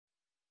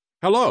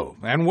Hello,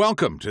 and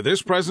welcome to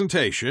this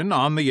presentation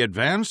on the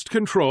Advanced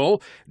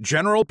Control,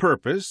 General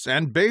Purpose,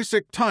 and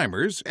Basic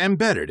Timers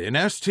embedded in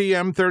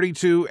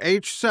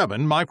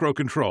STM32H7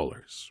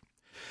 microcontrollers.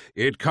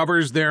 It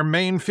covers their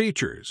main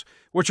features,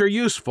 which are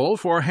useful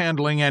for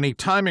handling any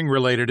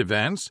timing-related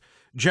events,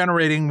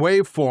 generating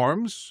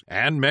waveforms,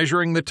 and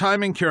measuring the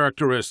timing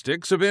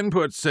characteristics of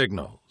input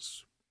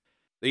signals.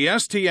 The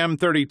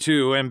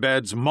STM32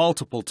 embeds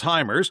multiple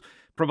timers,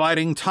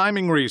 providing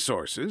timing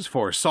resources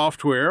for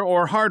software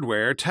or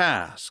hardware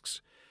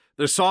tasks.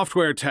 The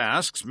software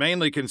tasks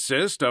mainly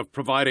consist of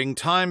providing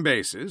time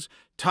bases,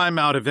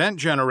 timeout event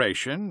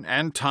generation,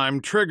 and time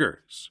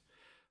triggers.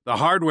 The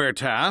hardware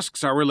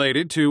tasks are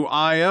related to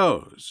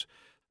I/Os.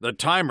 The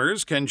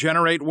timers can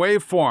generate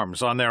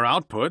waveforms on their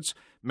outputs,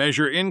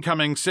 measure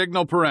incoming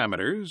signal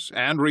parameters,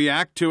 and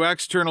react to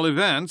external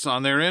events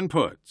on their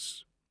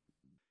inputs.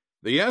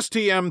 The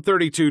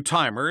STM32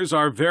 timers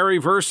are very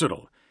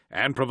versatile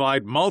and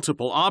provide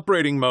multiple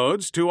operating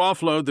modes to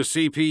offload the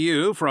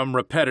CPU from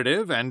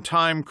repetitive and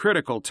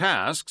time-critical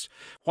tasks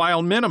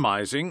while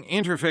minimizing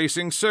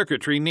interfacing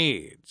circuitry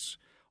needs.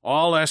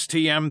 All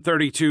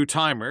STM32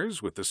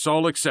 timers, with the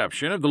sole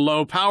exception of the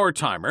low-power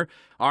timer,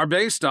 are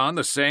based on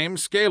the same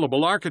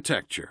scalable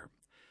architecture.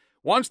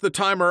 Once the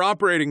timer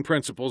operating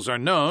principles are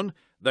known,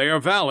 they are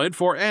valid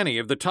for any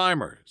of the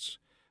timers.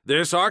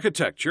 This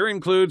architecture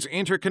includes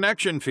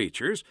interconnection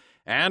features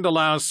and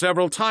allows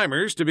several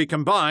timers to be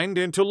combined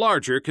into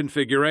larger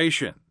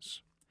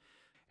configurations.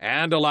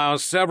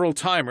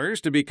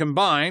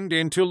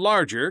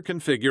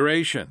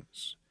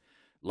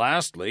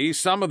 Lastly,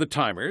 some of the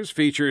timers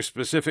feature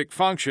specific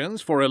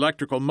functions for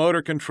electrical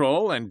motor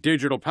control and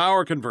digital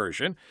power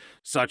conversion,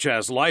 such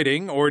as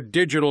lighting or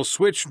digital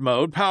switched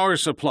mode power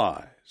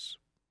supplies.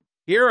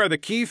 Here are the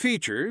key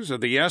features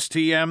of the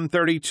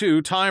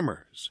STM32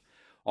 timers.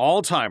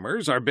 All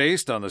timers are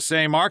based on the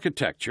same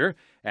architecture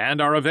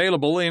and are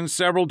available in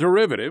several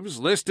derivatives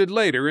listed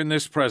later in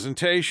this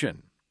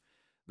presentation.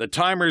 The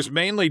timers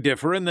mainly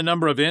differ in the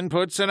number of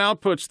inputs and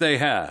outputs they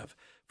have,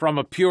 from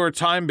a pure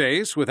time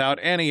base without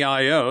any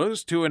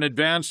I/Os to an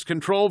advanced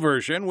control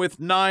version with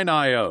 9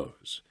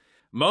 I/Os.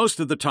 Most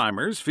of the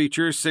timers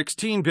feature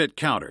 16-bit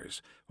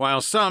counters,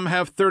 while some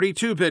have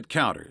 32-bit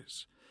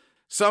counters.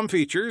 Some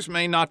features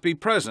may not be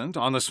present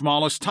on the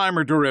smallest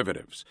timer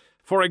derivatives.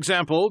 For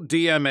example,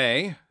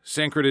 DMA,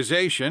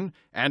 synchronization,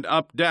 and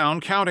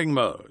up-down counting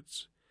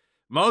modes.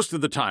 Most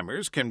of the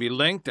timers can be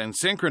linked and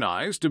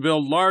synchronized to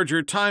build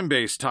larger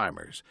time-based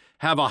timers,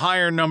 have a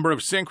higher number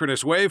of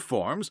synchronous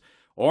waveforms,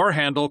 or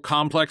handle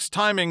complex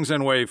timings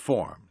and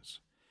waveforms.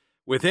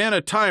 Within a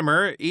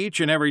timer,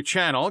 each and every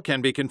channel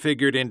can be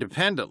configured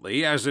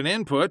independently as an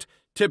input,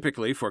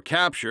 typically for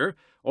capture,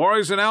 or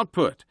as an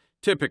output,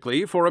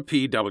 typically for a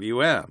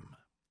PWM.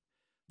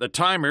 The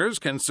timers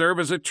can serve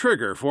as a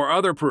trigger for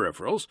other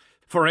peripherals,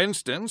 for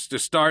instance, to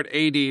start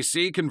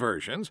ADC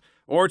conversions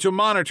or to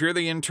monitor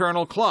the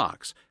internal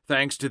clocks,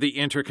 thanks to the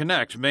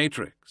interconnect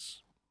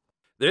matrix.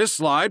 This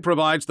slide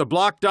provides the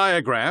block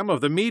diagram of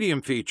the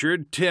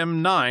medium-featured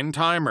TIM9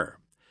 timer.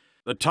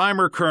 The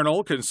timer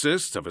kernel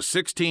consists of a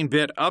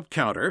 16-bit up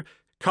counter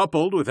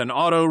coupled with an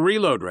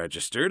auto-reload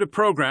register to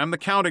program the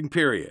counting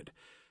period.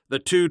 The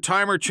two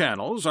timer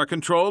channels are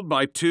controlled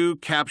by two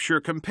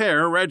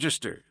capture-compare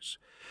registers.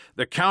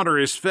 The counter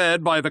is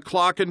fed by the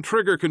clock and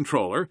trigger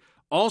controller,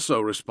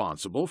 also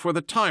responsible for the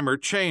timer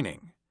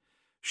chaining.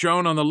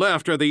 Shown on the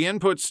left are the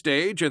input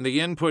stage and the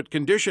input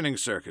conditioning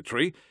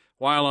circuitry,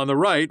 while on the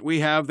right we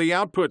have the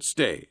output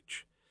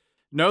stage.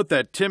 Note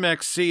that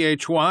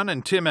TIMERS-CH1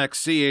 and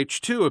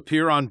TIMERS-CH2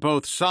 appear on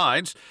both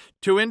sides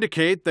to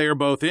indicate they are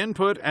both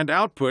input and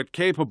output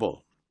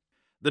capable.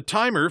 The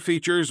timer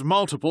features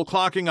multiple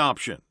clocking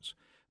options.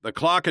 The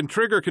clock and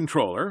trigger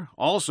controller,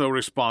 also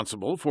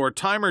responsible for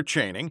timer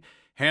chaining,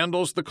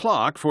 handles the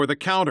clock for the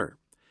counter.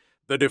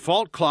 The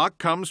default clock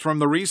comes from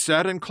the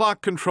reset and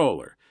clock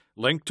controller,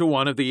 linked to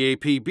one of the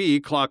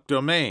APB clock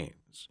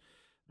domains.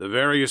 The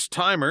various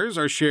timers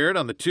are shared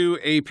on the two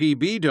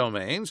APB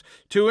domains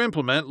to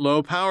implement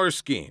low-power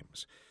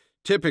schemes,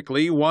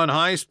 typically one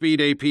high-speed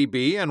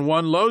APB and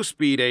one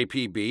low-speed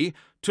APB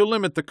to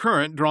limit the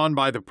current drawn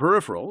by the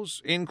peripherals,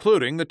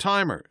 including the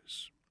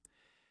timers.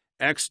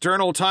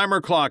 External timer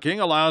clocking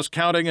allows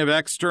counting of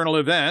external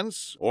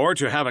events or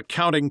to have a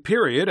counting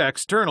period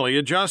externally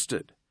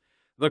adjusted.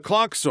 The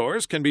clock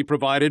source can be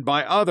provided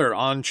by other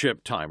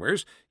on-chip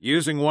timers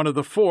using one of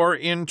the four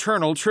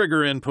internal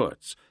trigger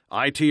inputs,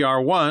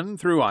 ITR1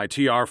 through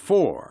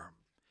ITR4.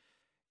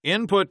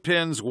 Input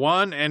pins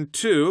 1 and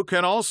 2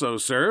 can also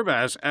serve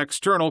as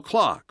external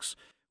clocks,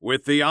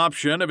 with the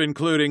option of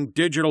including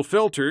digital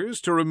filters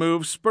to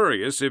remove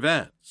spurious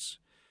events.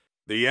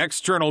 The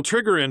external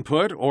trigger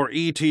input, or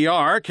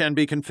ETR, can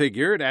be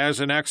configured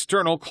as an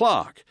external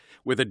clock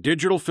with a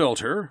digital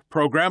filter,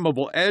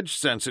 programmable edge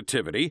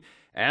sensitivity,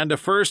 and a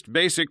first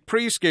basic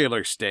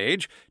prescaler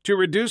stage to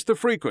reduce the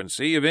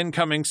frequency of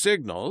incoming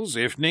signals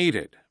if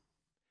needed.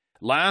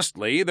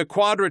 Lastly, the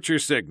quadrature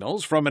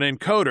signals from an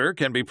encoder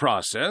can be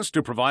processed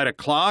to provide a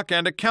clock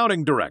and a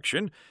counting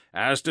direction,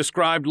 as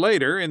described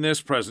later in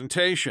this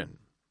presentation.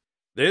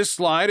 This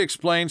slide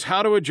explains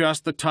how to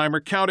adjust the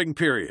timer counting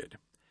period.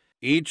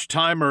 Each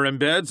timer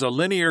embeds a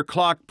linear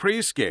clock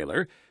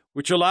prescaler,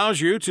 which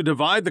allows you to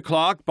divide the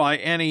clock by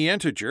any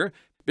integer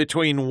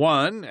between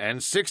 1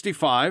 and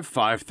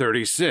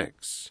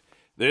 65,536.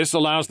 This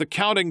allows the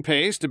counting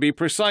pace to be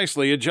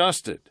precisely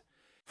adjusted.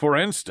 For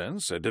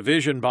instance, a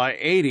division by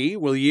 80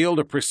 will yield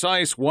a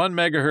precise 1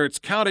 MHz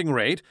counting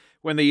rate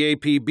when the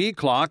APB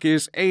clock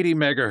is 80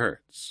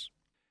 MHz.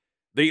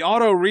 The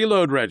auto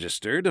reload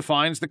register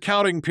defines the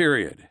counting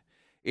period.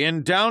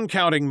 In down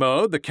counting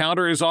mode, the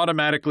counter is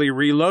automatically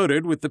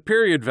reloaded with the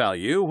period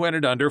value when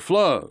it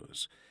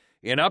underflows.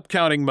 In up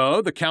counting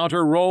mode, the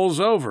counter rolls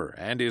over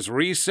and is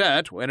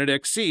reset when it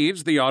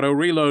exceeds the auto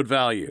reload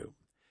value.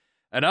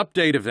 An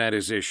update event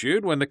is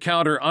issued when the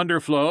counter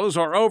underflows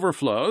or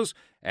overflows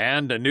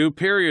and a new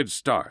period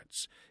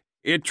starts.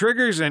 It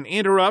triggers an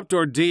interrupt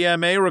or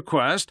DMA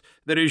request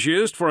that is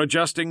used for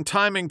adjusting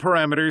timing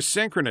parameters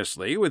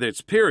synchronously with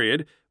its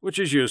period, which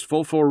is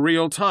useful for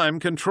real-time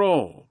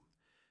control.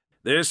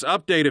 This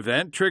update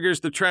event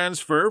triggers the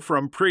transfer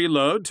from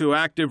preload to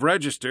active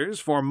registers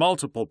for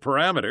multiple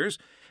parameters,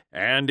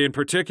 and in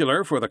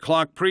particular for the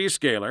clock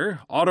prescaler,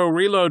 auto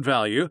reload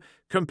value,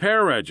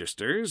 compare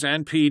registers,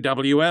 and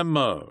PWM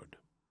mode.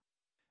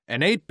 An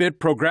 8-bit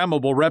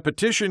programmable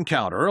repetition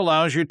counter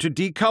allows you to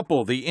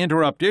decouple the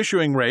interrupt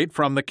issuing rate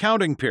from the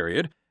counting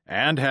period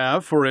and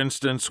have, for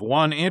instance,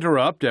 one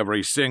interrupt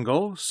every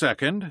single,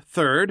 second,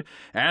 third,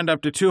 and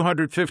up to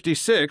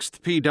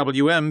 256th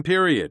PWM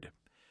period.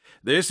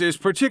 This is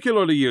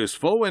particularly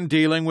useful when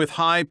dealing with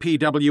high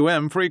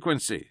PWM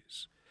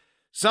frequencies.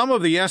 Some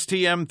of the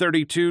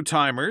STM32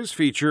 timers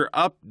feature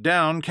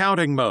up-down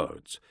counting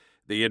modes.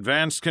 The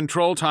advanced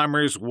control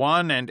timers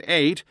 1 and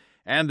 8,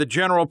 and the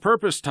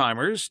general-purpose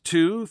timers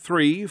 2,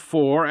 3,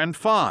 4, and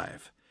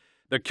 5.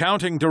 The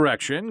counting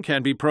direction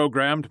can be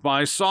programmed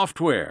by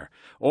software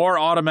or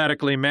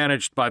automatically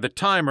managed by the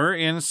timer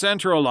in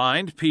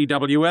center-aligned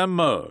PWM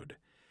mode.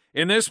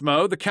 In this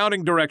mode, the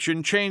counting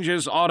direction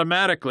changes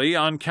automatically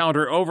on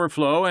counter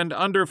overflow and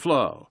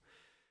underflow.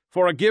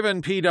 For a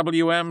given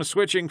PWM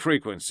switching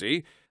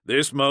frequency,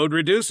 this mode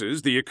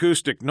reduces the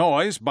acoustic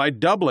noise by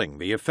doubling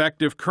the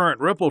effective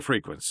current ripple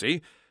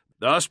frequency,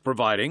 thus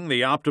providing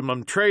the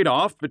optimum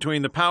trade-off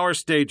between the power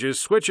stage's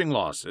switching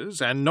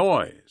losses and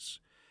noise.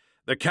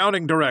 The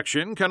counting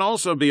direction can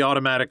also be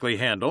automatically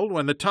handled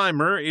when the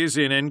timer is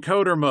in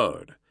encoder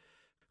mode.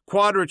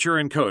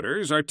 Quadrature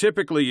encoders are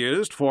typically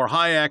used for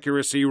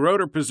high-accuracy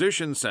rotor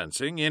position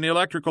sensing in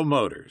electrical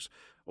motors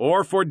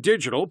or for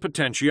digital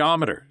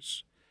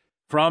potentiometers.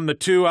 From the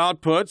two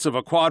outputs of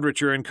a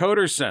quadrature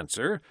encoder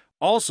sensor,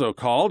 also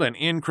called an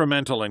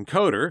incremental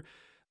encoder,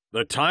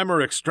 the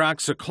timer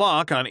extracts a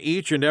clock on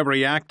each and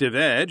every active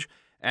edge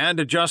and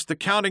adjusts the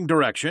counting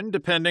direction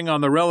depending on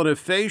the relative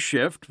phase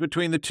shift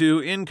between the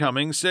two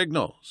incoming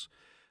signals.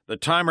 The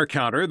timer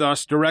counter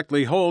thus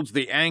directly holds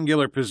the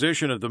angular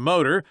position of the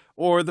motor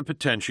or the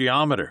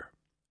potentiometer.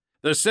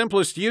 The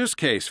simplest use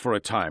case for a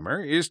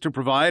timer is to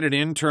provide an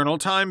internal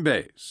time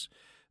base.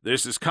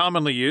 This is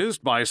commonly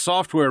used by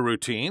software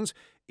routines,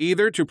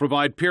 either to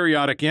provide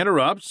periodic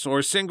interrupts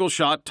or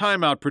single-shot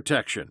timeout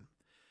protection.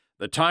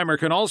 The timer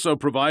can also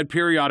provide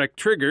periodic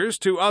triggers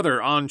to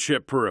other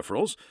on-chip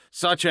peripherals,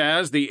 such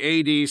as the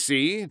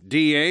ADC,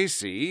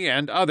 DAC,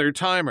 and other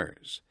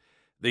timers.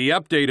 The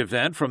update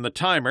event from the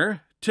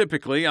timer,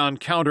 typically on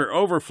counter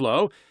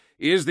overflow,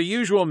 is the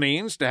usual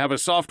means to have a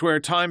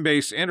software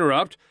time-base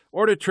interrupt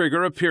or to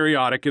trigger a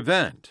periodic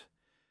event.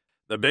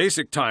 The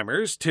basic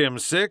timers,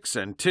 TIM6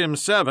 and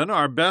TIM7,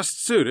 are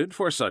best suited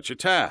for such a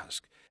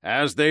task,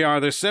 as they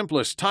are the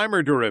simplest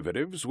timer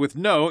derivatives with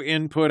no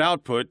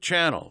input-output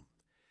channel.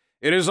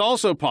 It is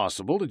also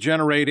possible to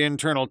generate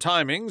internal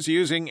timings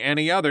using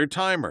any other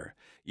timer,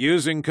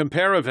 using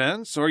compare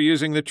events, or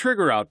using the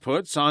trigger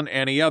outputs on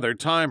any other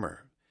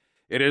timer.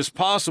 It is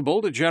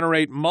possible to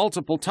generate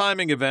multiple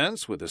timing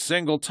events with a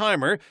single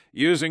timer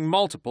using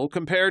multiple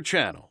compare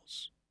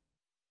channels.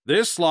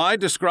 This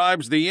slide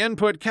describes the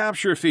input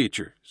capture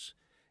features.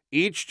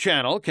 Each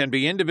channel can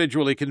be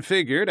individually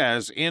configured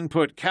as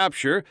input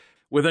capture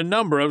with a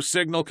number of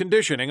signal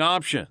conditioning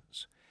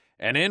options.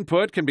 An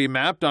input can be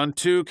mapped on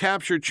two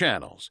capture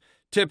channels,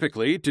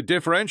 typically to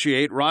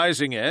differentiate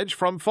rising edge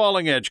from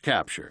falling edge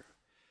capture.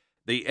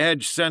 The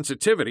edge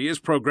sensitivity is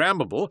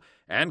programmable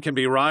and can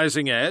be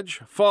rising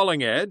edge,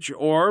 falling edge,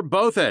 or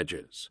both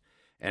edges.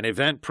 An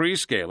event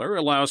prescaler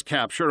allows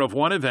capture of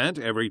one event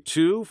every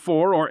 2,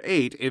 4, or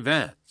 8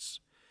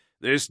 events.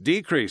 This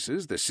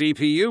decreases the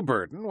CPU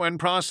burden when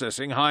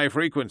processing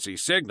high-frequency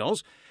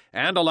signals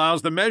and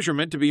allows the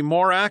measurement to be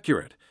more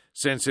accurate,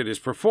 since it is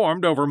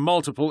performed over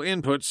multiple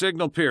input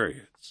signal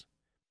periods.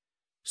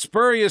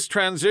 Spurious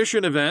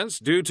transition events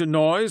due to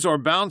noise or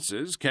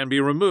bounces can be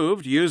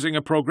removed using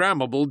a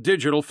programmable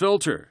digital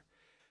filter.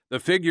 The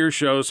figure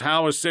shows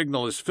how a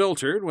signal is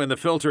filtered when the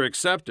filter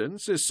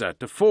acceptance is set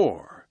to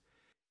 4.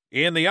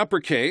 In the upper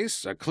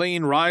case, a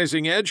clean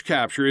rising edge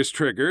capture is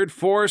triggered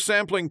 4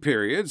 sampling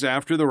periods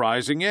after the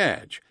rising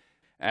edge,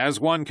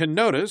 as one can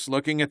notice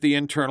looking at the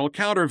internal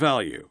counter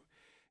value.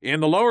 In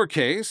the lower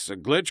case, a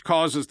glitch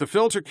causes the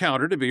filter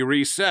counter to be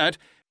reset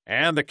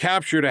and the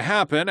capture to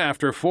happen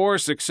after 4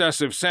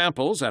 successive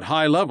samples at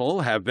high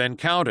level have been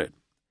counted.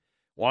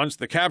 Once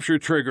the capture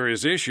trigger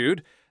is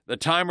issued, the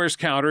timer's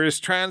counter is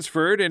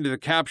transferred into the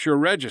capture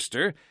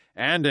register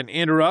and an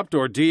interrupt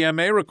or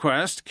DMA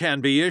request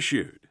can be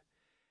issued.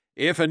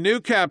 If a new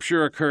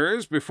capture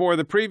occurs before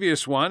the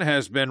previous one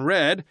has been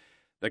read,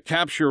 the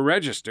capture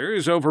register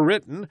is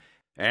overwritten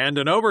and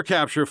an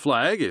overcapture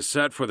flag is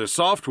set for the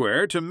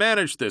software to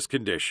manage this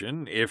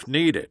condition if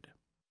needed.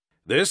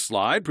 This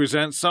slide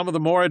presents some of the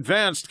more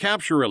advanced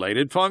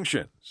capture-related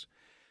functions.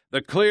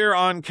 The clear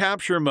on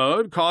capture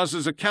mode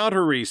causes a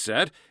counter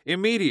reset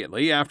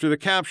immediately after the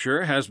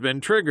capture has been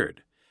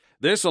triggered.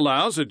 This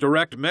allows a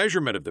direct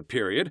measurement of the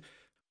period,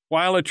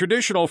 while a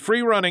traditional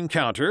free-running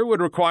counter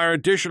would require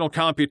additional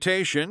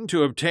computation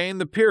to obtain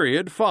the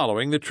period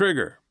following the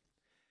trigger.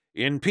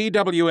 In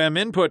PWM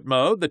input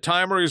mode, the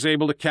timer is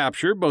able to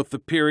capture both the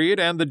period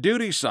and the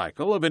duty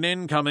cycle of an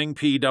incoming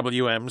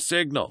PWM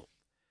signal.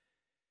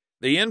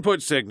 The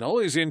input signal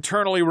is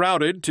internally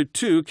routed to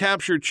 2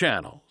 capture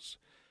channels.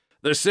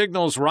 The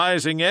signal's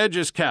rising edge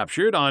is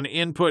captured on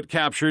input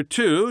capture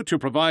 2 to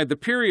provide the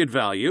period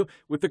value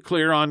with the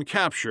clear on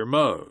capture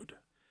mode.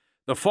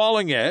 The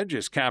falling edge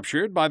is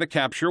captured by the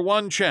capture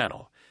 1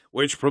 channel,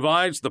 which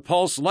provides the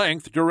pulse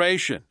length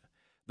duration.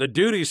 The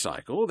duty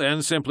cycle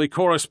then simply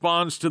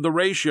corresponds to the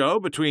ratio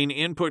between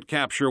input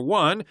capture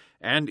 1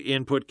 and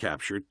input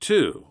capture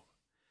 2.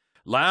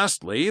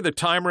 Lastly, the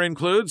timer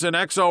includes an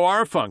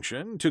XOR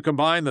function to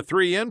combine the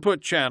 3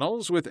 input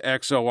channels with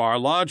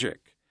XOR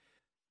logic.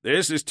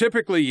 This is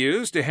typically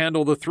used to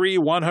handle the 3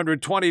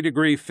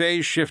 120-degree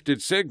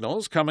phase-shifted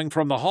signals coming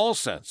from the Hall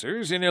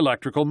sensors in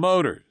electrical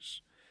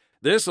motors.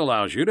 This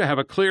allows you to have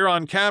a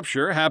clear-on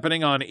capture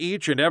happening on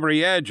each and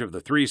every edge of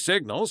the 3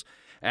 signals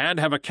and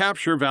have a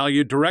capture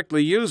value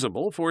directly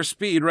usable for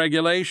speed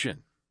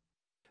regulation.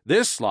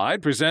 This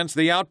slide presents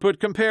the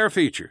output compare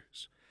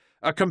features.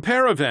 A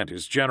compare event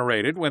is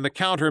generated when the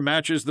counter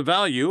matches the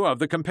value of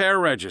the compare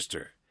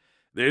register.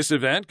 This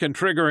event can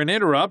trigger an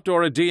interrupt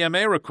or a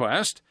DMA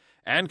request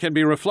and can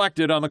be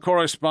reflected on the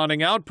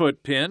corresponding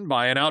output pin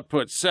by an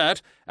output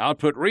set,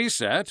 output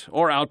reset,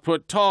 or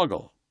output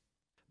toggle.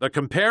 The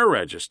compare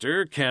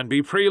register can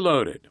be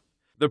preloaded.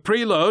 The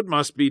preload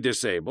must be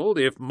disabled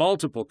if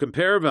multiple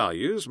compare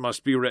values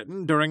must be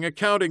written during a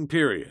counting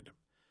period.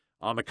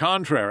 On the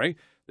contrary,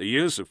 the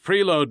use of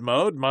preload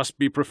mode must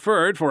be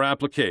preferred for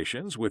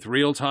applications with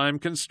real-time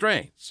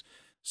constraints,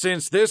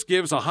 since this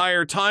gives a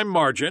higher time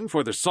margin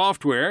for the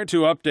software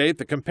to update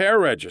the compare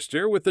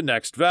register with the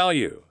next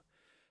value.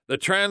 The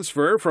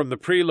transfer from the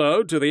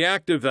preload to the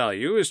active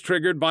value is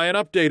triggered by an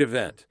update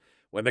event,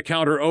 when the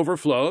counter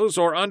overflows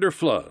or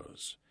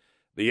underflows.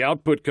 The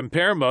output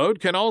compare mode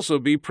can also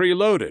be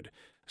preloaded,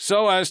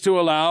 so as to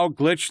allow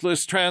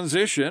glitchless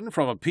transition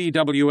from a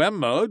PWM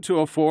mode to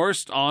a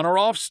forced on or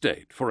off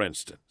state, for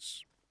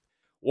instance.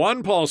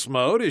 One pulse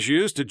mode is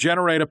used to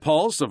generate a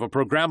pulse of a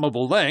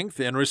programmable length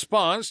in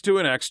response to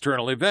an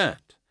external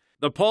event.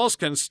 The pulse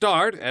can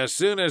start as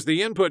soon as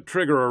the input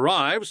trigger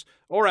arrives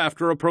or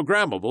after a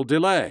programmable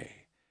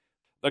delay.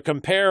 The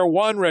Compare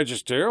 1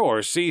 register, or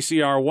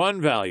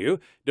CCR1 value,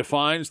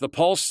 defines the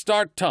pulse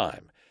start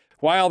time,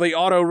 while the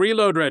Auto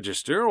Reload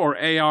Register, or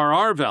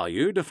ARR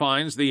value,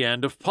 defines the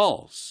end of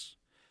pulse.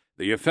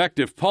 The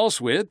effective pulse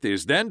width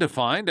is then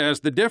defined as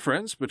the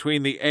difference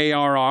between the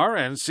ARR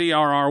and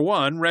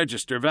CRR1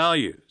 register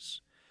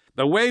values.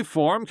 The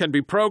waveform can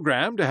be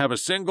programmed to have a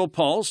single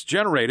pulse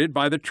generated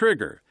by the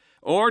trigger,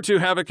 or to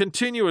have a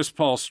continuous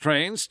pulse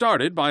train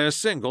started by a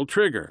single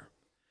trigger.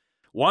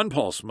 One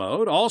pulse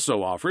mode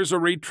also offers a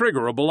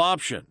retriggerable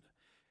option.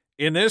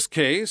 In this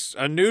case,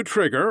 a new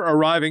trigger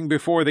arriving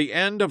before the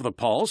end of the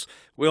pulse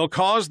will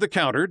cause the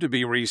counter to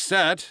be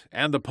reset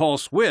and the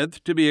pulse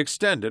width to be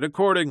extended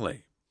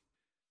accordingly.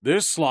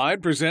 This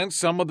slide presents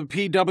some of the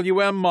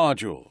PWM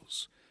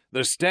modules.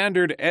 The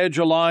standard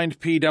edge-aligned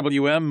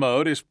PWM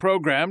mode is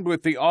programmed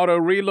with the Auto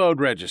Reload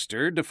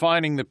Register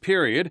defining the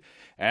period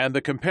and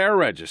the Compare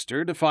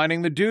Register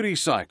defining the duty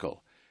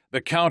cycle,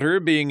 the counter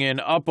being in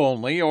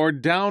up-only or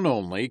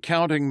down-only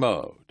counting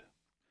mode.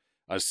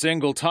 A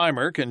single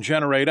timer can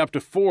generate up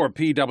to 4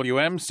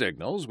 PWM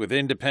signals with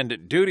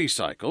independent duty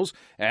cycles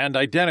and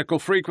identical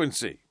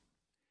frequency.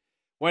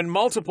 When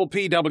multiple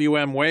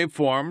PWM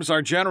waveforms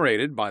are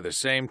generated by the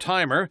same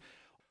timer,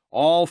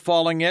 all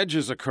falling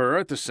edges occur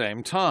at the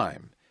same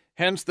time,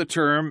 hence the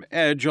term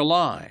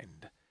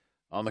edge-aligned.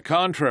 On the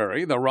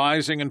contrary, the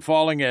rising and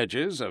falling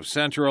edges of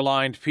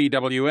center-aligned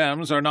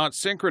PWMs are not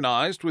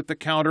synchronized with the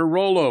counter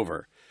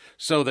rollover,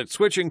 so that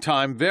switching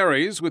time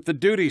varies with the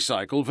duty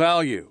cycle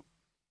value.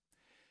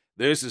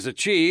 This is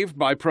achieved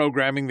by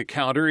programming the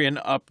counter in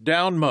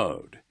up-down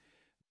mode.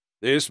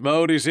 This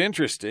mode is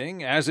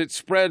interesting as it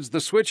spreads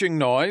the switching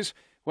noise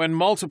when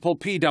multiple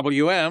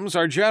PWMs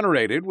are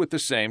generated with the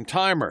same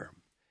timer.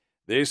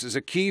 This is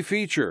a key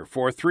feature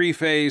for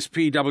three-phase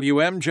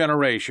PWM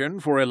generation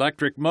for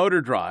electric motor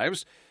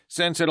drives,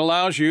 since it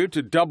allows you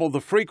to double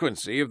the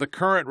frequency of the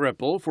current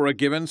ripple for a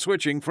given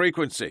switching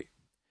frequency.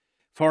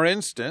 For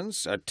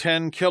instance, a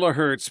 10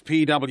 kHz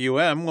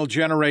PWM will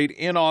generate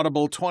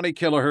inaudible 20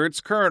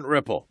 kHz current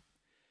ripple.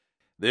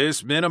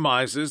 This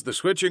minimizes the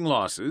switching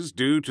losses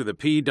due to the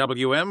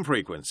PWM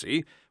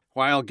frequency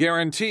while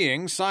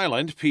guaranteeing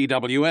silent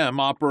PWM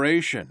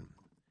operation.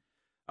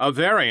 A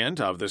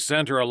variant of the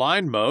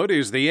center-aligned mode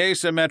is the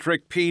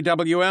asymmetric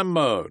PWM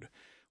mode,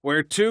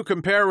 where two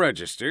compare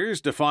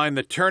registers define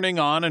the turning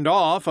on and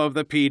off of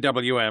the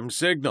PWM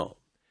signal.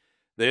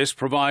 This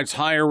provides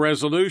higher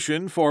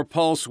resolution for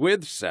pulse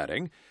width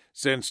setting,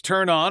 since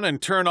turn-on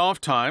and turn-off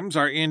times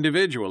are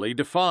individually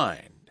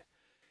defined.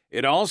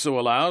 It also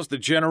allows the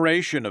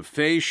generation of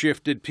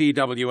phase-shifted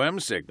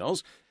PWM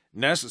signals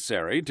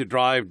necessary to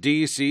drive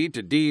DC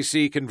to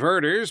DC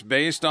converters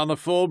based on the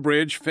full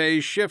bridge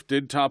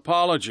phase-shifted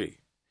topology.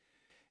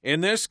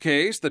 In this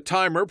case, the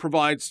timer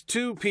provides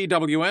two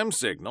PWM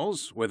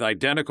signals with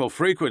identical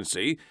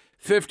frequency,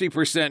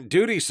 50%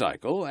 duty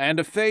cycle, and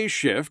a phase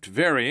shift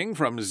varying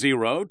from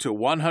 0 to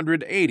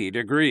 180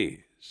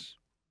 degrees.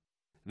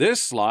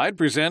 This slide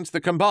presents the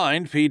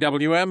combined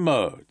PWM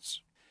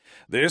modes.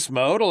 This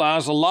mode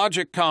allows a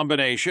logic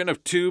combination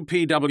of two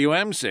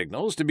PWM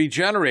signals to be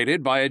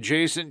generated by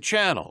adjacent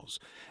channels,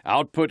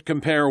 output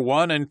compare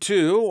 1 and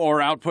 2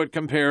 or output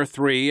compare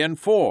 3 and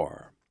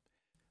 4.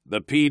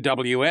 The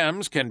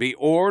PWMs can be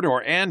ORed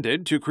or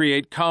ANDed to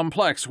create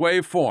complex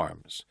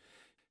waveforms.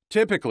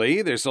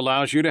 Typically, this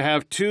allows you to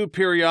have two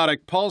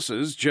periodic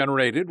pulses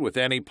generated with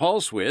any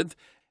pulse width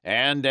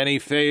and any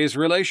phase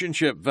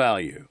relationship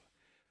value.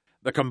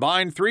 The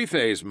combined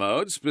three-phase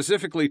mode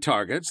specifically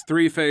targets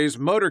three-phase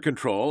motor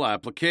control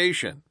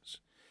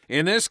applications.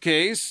 In this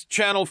case,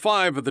 channel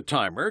 5 of the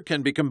timer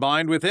can be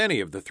combined with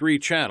any of the three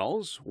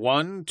channels,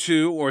 1,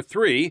 2, or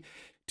 3,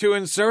 to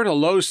insert a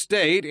low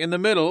state in the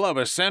middle of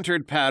a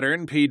centered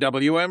pattern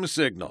PWM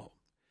signal.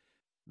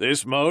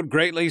 This mode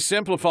greatly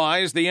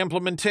simplifies the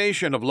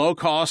implementation of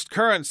low-cost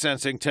current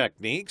sensing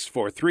techniques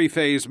for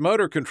three-phase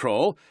motor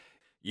control,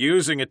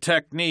 using a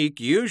technique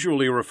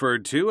usually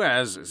referred to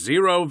as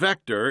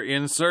zero-vector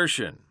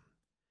insertion.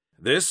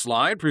 This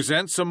slide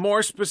presents some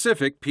more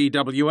specific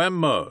PWM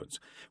modes,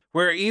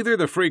 where either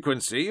the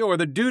frequency or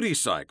the duty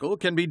cycle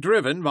can be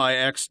driven by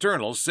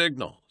external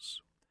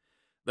signals.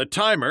 The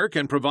timer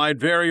can provide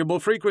variable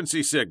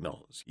frequency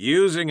signals,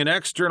 using an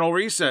external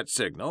reset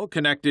signal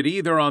connected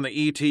either on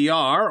the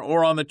ETR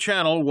or on the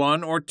channel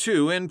 1 or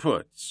 2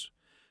 inputs.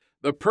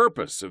 The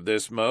purpose of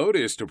this mode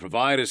is to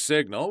provide a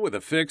signal with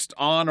a fixed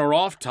on or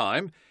off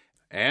time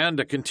and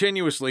a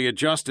continuously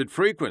adjusted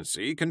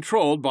frequency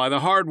controlled by the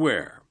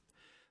hardware.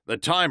 The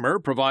timer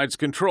provides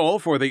control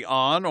for the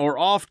on or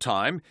off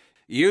time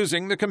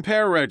using the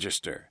compare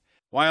register,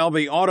 while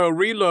the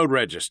auto-reload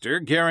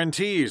register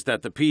guarantees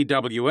that the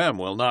PWM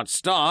will not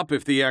stop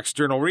if the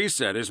external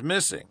reset is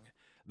missing,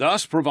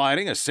 thus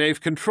providing a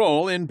safe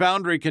control in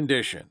boundary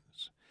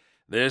conditions.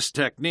 This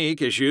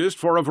technique is used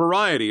for a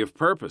variety of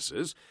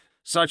purposes,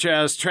 such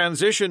as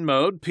transition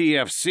mode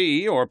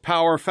PFC or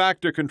power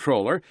factor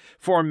controller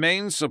for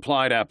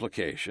mains-supplied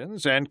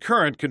applications and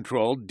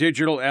current-controlled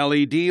digital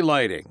LED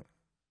lighting.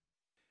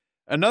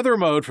 Another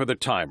mode for the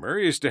timer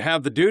is to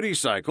have the duty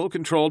cycle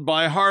controlled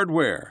by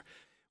hardware,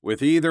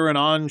 with either an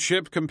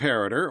on-chip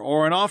comparator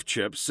or an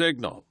off-chip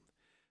signal.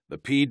 The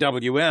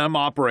PWM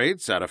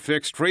operates at a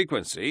fixed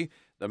frequency,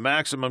 the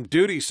maximum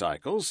duty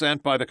cycle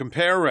sent by the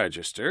compare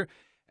register,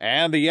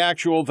 and the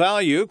actual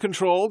value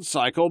controlled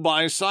cycle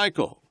by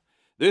cycle.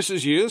 This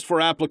is used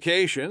for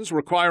applications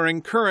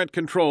requiring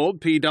current-controlled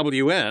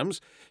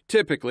PWMs,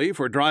 typically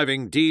for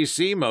driving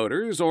DC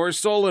motors or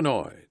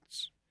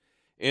solenoids.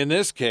 In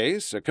this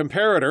case, a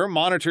comparator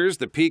monitors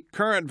the peak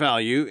current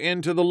value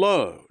into the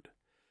load.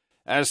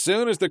 As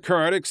soon as the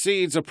current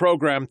exceeds a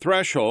program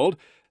threshold,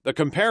 the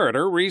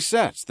comparator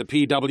resets the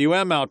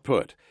PWM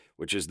output,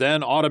 which is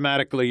then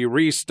automatically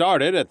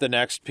restarted at the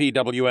next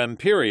PWM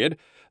period,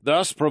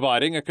 thus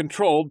providing a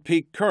controlled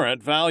peak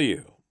current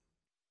value.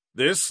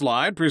 This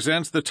slide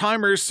presents the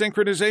timer's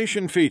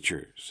synchronization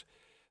features.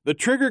 The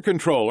trigger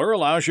controller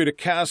allows you to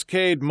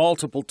cascade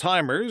multiple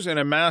timers in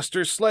a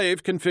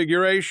master-slave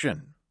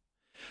configuration.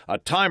 A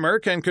timer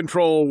can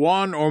control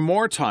one or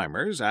more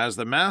timers as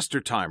the master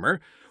timer,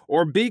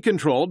 or be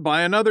controlled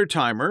by another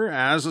timer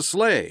as a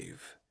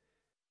slave.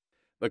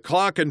 The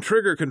clock and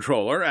trigger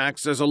controller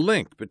acts as a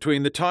link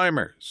between the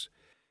timers.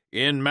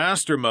 In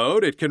master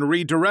mode, it can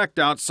redirect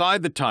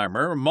outside the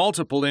timer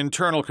multiple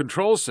internal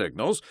control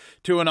signals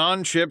to an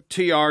on-chip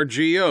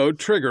TRGO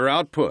trigger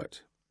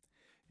output.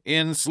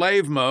 In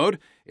slave mode,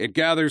 it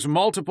gathers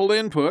multiple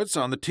inputs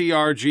on the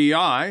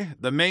TRGI,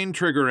 the main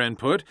trigger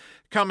input,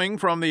 coming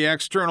from the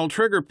external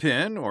trigger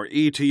pin, or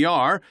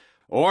ETR,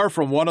 or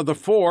from one of the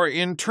four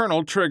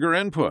internal trigger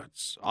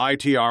inputs,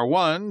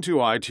 ITR1 to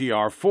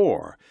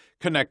ITR4,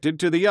 connected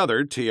to the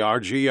other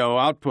TRGO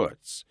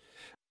outputs.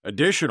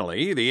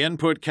 Additionally, the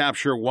input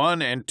capture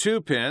 1 and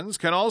 2 pins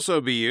can also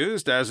be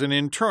used as an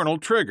internal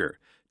trigger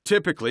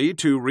typically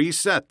to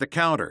reset the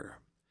counter.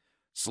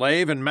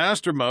 Slave and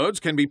master modes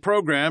can be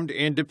programmed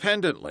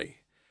independently.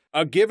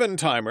 A given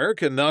timer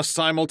can thus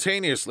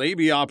simultaneously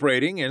be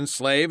operating in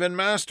slave and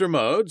master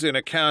modes in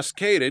a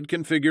cascaded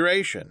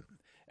configuration,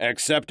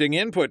 accepting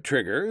input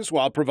triggers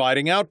while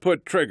providing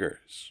output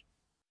triggers.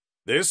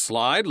 This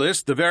slide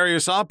lists the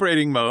various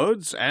operating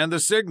modes and the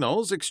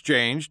signals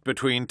exchanged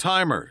between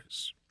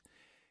timers.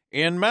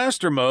 In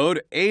master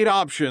mode, 8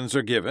 options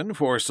are given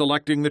for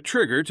selecting the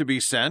trigger to be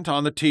sent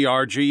on the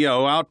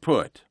TRGO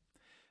output.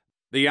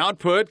 The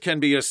output can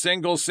be a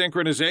single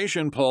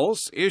synchronization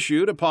pulse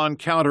issued upon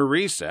counter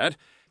reset,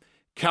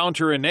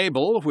 counter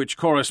enable, which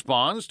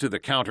corresponds to the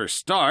counter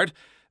start,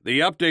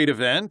 the update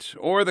event,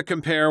 or the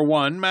compare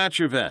 1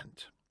 match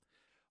event.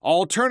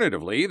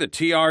 Alternatively, the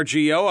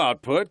TRGO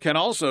output can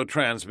also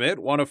transmit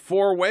one of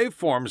 4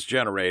 waveforms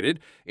generated,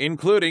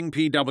 including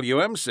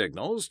PWM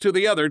signals, to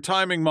the other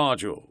timing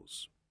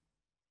modules.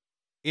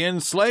 In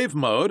slave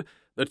mode,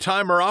 the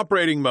timer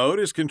operating mode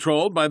is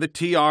controlled by the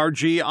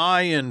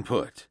TRGI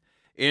input.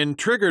 In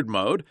triggered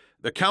mode,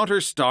 the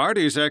counter start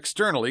is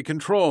externally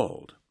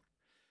controlled.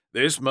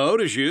 This mode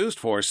is used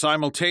for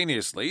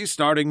simultaneously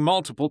starting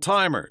multiple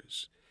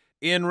timers.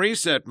 In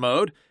reset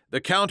mode,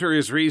 the counter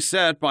is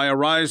reset by a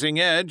rising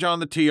edge on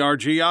the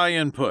TRGI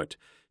input,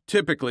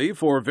 typically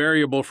for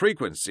variable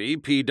frequency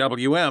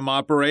PWM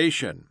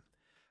operation.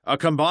 A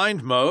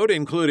combined mode,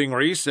 including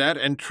reset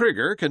and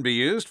trigger, can be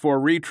used for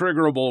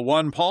retriggerable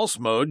one-pulse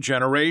mode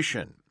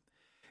generation.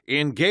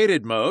 In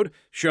gated mode,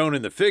 shown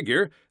in the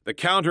figure, the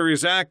counter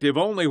is active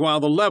only while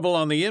the level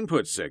on the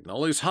input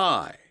signal is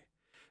high.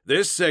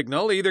 This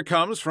signal either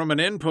comes from an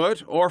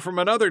input or from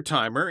another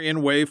timer in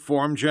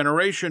waveform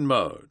generation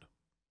mode.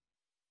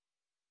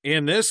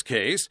 In this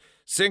case,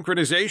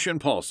 synchronization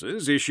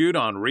pulses issued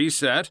on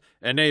reset,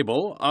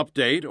 enable,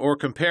 update, or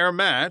compare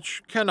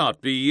match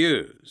cannot be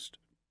used.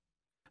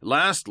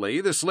 Lastly,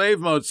 the slave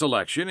mode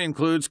selection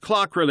includes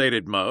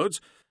clock-related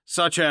modes,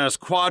 such as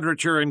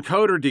quadrature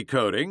encoder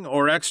decoding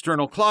or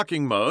external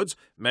clocking modes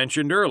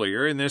mentioned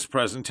earlier in this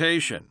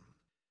presentation.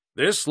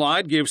 This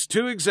slide gives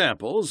 2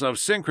 examples of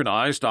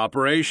synchronized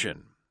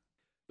operation.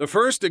 The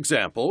first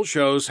example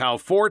shows how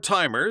 4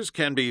 timers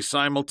can be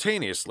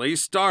simultaneously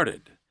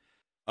started.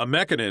 A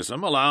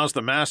mechanism allows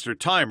the master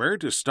timer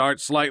to start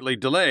slightly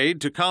delayed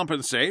to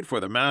compensate for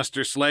the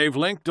master-slave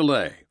link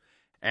delay,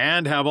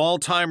 and have all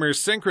timers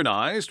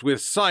synchronized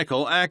with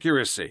cycle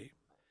accuracy.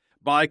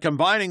 By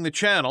combining the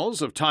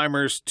channels of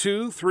timers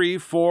 2, 3,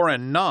 4,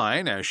 and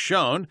 9 as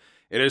shown,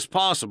 it is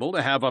possible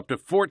to have up to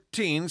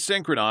 14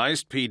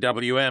 synchronized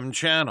PWM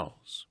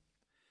channels.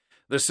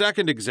 The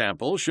second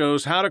example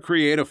shows how to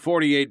create a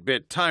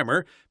 48-bit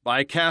timer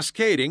by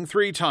cascading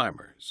 3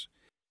 timers.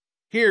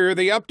 Here,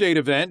 the update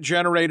event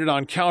generated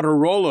on counter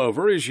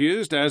rollover is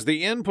used as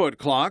the input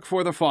clock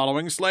for the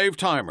following slave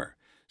timer,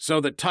 so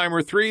that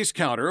timer 3's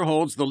counter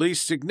holds the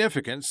least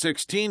significant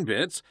 16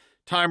 bits,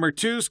 timer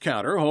 2's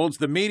counter holds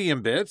the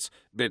medium bits,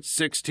 bits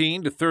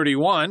 16 to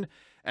 31,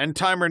 and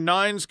timer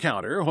 9's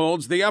counter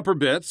holds the upper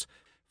bits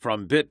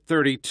from bit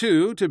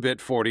 32 to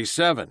bit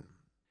 47.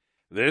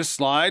 This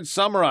slide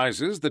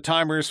summarizes the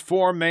timer's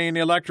 4 main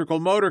electrical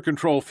motor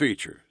control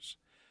features.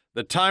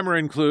 The timer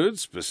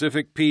includes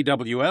specific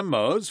PWM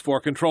modes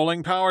for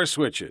controlling power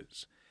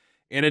switches.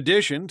 In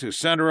addition to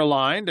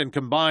center-aligned and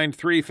combined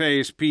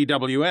 3-phase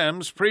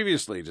PWMs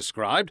previously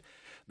described,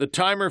 the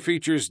timer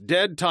features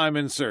dead time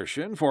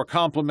insertion for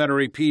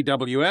complementary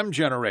PWM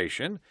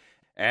generation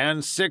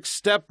and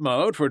 6-step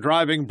mode for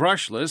driving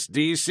brushless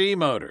DC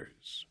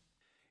motors.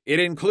 It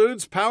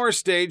includes power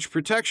stage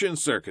protection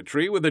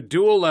circuitry with a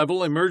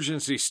dual-level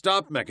emergency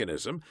stop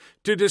mechanism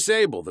to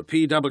disable the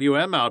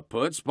PWM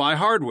outputs by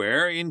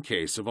hardware in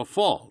case of a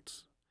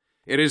fault.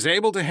 It is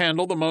able to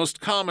handle the most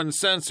common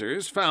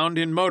sensors found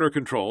in motor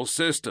control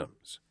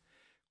systems.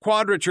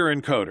 Quadrature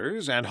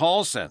encoders and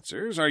Hall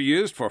sensors are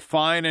used for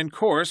fine and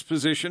coarse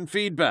position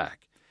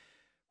feedback,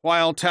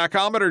 while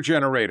tachometer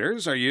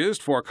generators are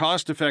used for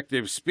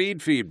cost-effective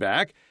speed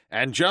feedback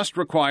and just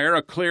require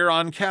a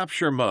clear-on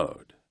capture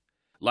mode.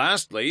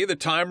 Lastly, the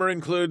timer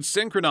includes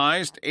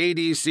synchronized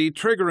ADC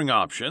triggering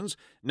options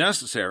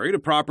necessary to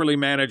properly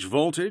manage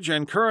voltage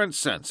and current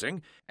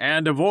sensing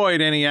and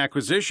avoid any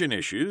acquisition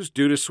issues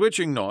due to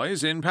switching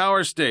noise in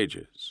power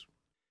stages.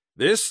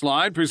 This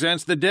slide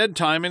presents the dead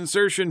time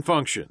insertion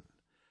function.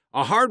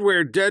 A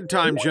hardware dead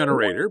time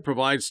generator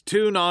provides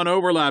 2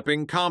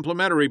 non-overlapping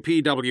complementary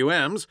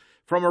PWMs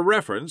from a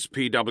reference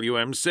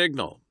PWM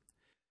signal.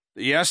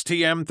 The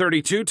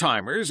STM32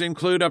 timers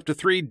include up to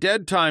 3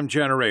 dead time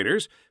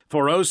generators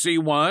for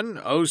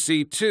OC1,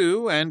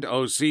 OC2, and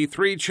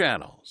OC3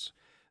 channels.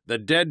 The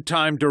dead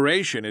time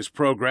duration is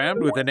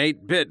programmed with an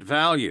 8-bit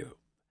value.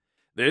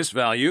 This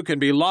value can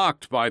be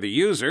locked by the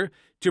user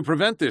to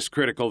prevent this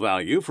critical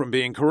value from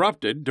being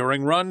corrupted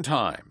during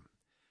runtime.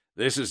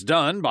 This is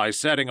done by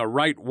setting a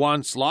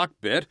write-once lock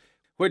bit,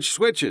 which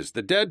switches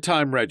the dead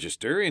time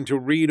register into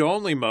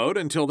read-only mode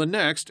until the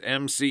next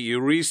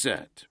MCU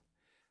reset.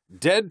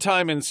 Dead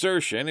time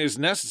insertion is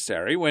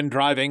necessary when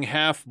driving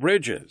half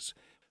bridges,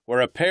 where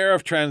a pair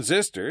of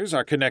transistors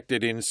are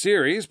connected in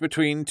series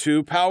between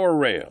two power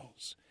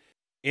rails.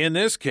 In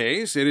this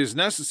case, it is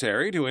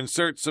necessary to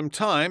insert some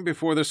time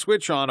before the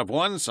switch on of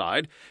one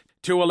side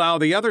to allow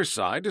the other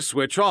side to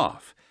switch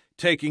off,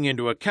 taking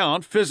into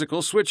account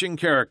physical switching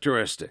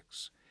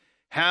characteristics.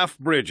 Half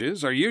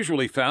bridges are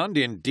usually found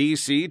in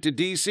DC to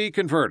DC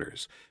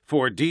converters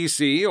for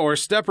DC or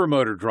stepper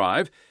motor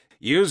drive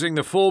using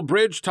the full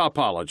bridge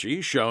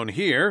topology shown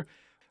here,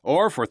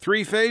 or for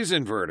three-phase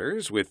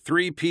inverters with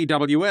 3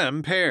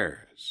 PWM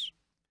pairs.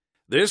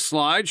 This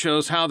slide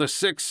shows how the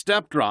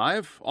 6-step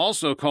drive,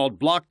 also called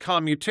block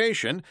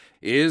commutation,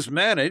 is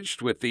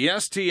managed with the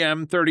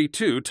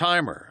STM32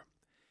 timer.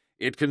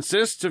 It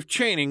consists of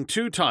chaining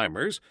two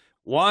timers,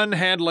 one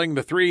handling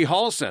the 3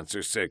 Hall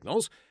sensor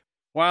signals,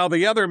 while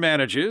the other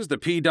manages the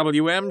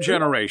PWM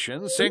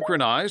generation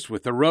synchronized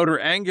with the rotor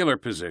angular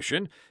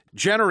position,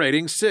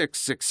 generating 6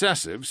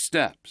 successive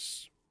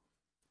steps.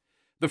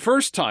 The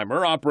first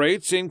timer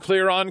operates in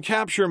clear-on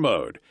capture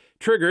mode,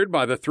 triggered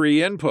by the 3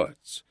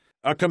 inputs.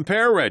 A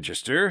compare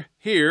register,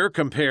 here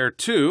compare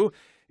 2,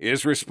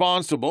 is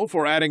responsible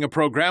for adding a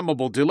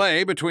programmable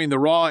delay between the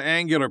raw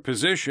angular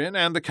position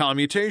and the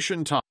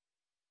commutation time.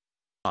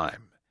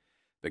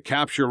 The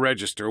capture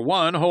register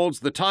 1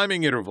 holds the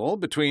timing interval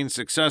between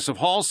successive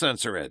Hall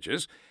sensor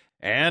edges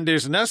and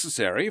is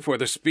necessary for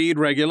the speed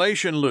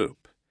regulation loop.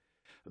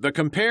 The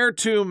compare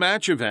 2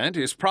 match event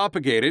is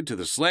propagated to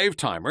the slave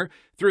timer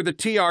through the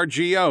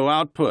TRGO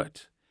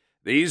output.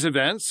 These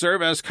events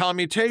serve as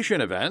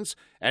commutation events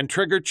and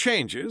trigger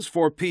changes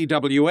for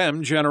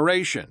PWM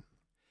generation.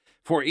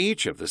 For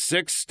each of the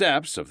 6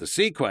 steps of the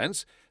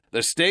sequence,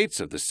 the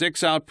states of the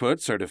 6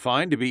 outputs are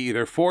defined to be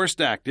either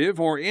forced active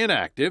or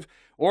inactive,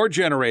 or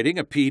generating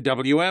a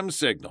PWM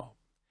signal.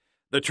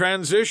 The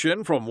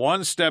transition from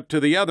one step to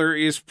the other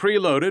is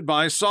preloaded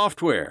by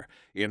software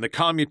in the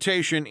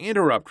commutation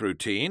interrupt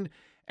routine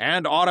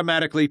and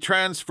automatically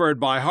transferred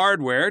by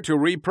hardware to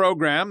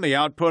reprogram the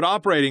output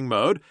operating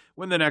mode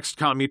when the next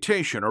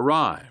commutation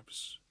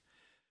arrives.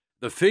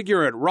 The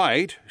figure at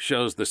right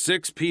shows the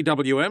 6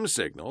 PWM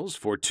signals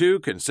for 2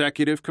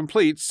 consecutive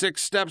complete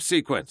 6-step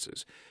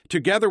sequences,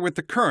 together with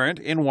the current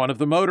in one of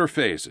the motor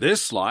phases.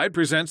 This slide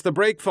presents the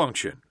break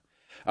function.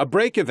 A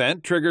break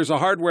event triggers a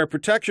hardware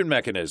protection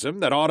mechanism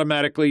that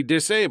automatically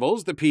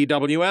disables the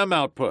PWM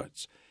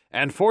outputs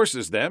and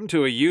forces them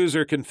to a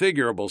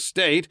user-configurable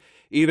state,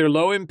 either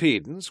low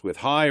impedance with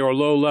high or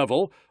low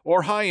level,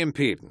 or high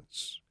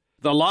impedance.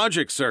 The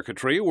logic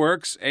circuitry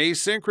works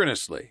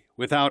asynchronously,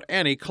 without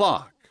any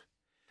clock.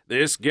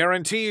 This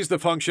guarantees the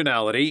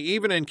functionality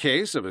even in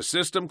case of a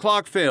system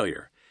clock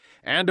failure,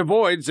 and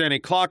avoids any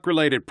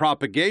clock-related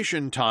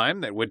propagation time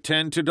that would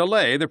tend to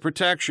delay the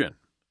protection.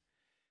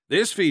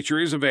 This feature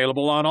is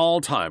available on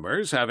all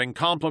timers having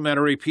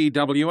complementary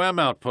PWM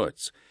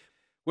outputs,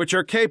 which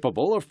are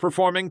capable of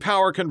performing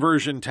power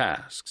conversion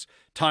tasks,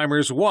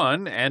 timers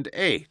 1 and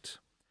 8.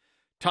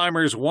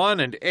 Timers 1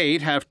 and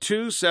 8 have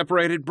 2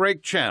 separated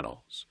break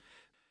channels.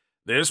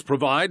 This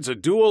provides a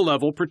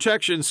dual-level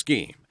protection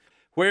scheme,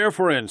 where,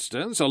 for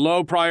instance, a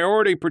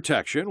low-priority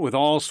protection with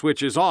all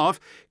switches off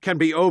can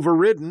be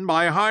overridden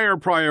by higher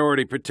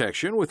priority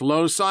protection with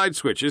low side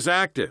switches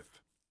active.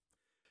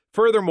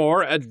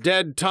 Furthermore, a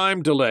dead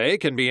time delay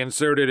can be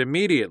inserted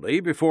immediately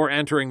before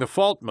entering the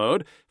fault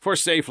mode for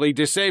safely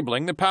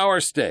disabling the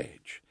power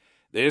stage.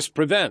 This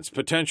prevents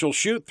potential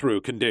shoot-through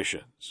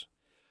conditions.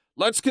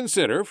 Let's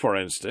consider, for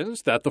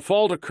instance, that the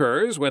fault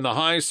occurs when the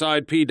high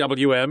side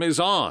PWM is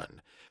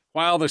on,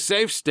 while the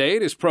safe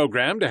state is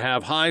programmed to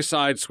have high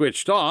side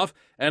switched off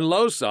and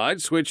low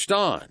side switched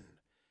on.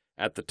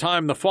 At the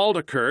time the fault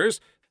occurs,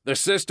 the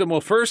system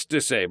will first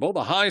disable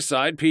the high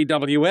side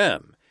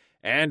PWM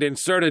and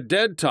insert a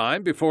dead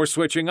time before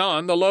switching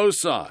on the low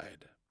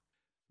side.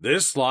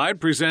 This slide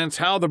presents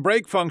how the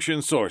break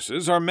function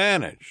sources are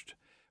managed.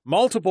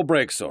 Multiple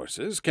break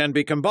sources can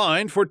be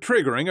combined for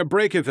triggering a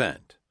break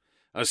event.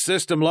 A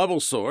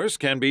system-level source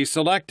can be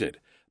selected,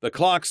 the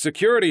clock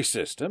security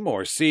system,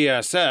 or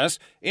CSS,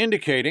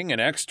 indicating an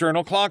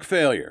external clock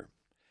failure.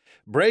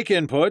 Break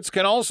inputs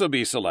can also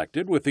be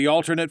selected with the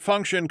alternate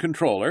function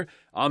controller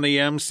on the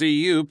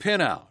MCU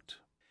pinout.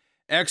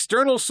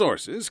 External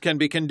sources can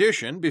be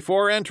conditioned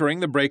before entering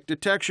the break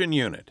detection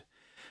unit.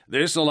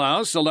 This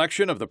allows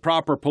selection of the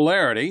proper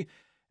polarity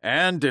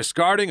and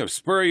discarding of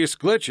spurious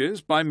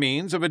glitches by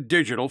means of a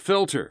digital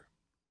filter.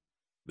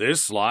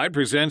 This slide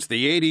presents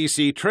the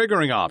ADC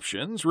triggering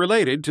options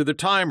related to the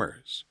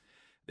timers.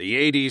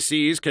 The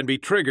ADCs can be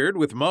triggered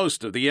with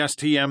most of the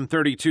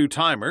STM32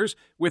 timers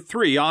with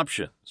 3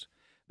 options.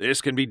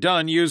 This can be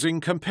done using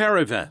compare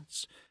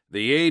events.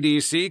 The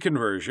ADC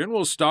conversion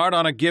will start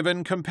on a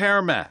given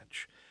compare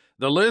match.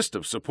 The list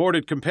of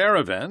supported compare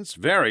events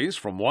varies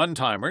from one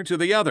timer to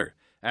the other,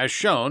 as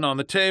shown on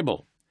the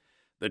table.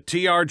 The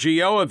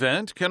TRGO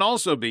event can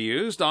also be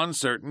used on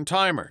certain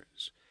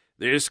timers.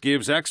 This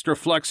gives extra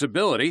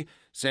flexibility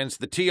since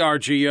the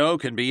TRGO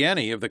can be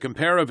any of the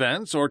compare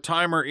events or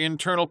timer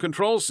internal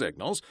control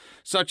signals,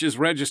 such as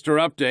register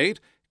update,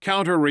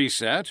 counter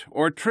reset,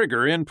 or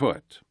trigger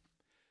input.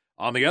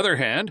 On the other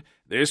hand,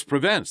 this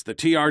prevents the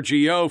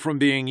TRGO from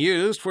being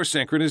used for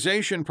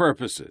synchronization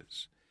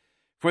purposes.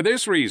 For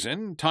this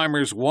reason,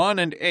 timers 1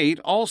 and 8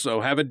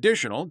 also have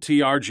additional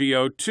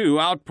TRGO2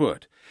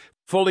 output,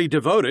 fully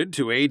devoted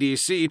to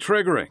ADC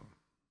triggering.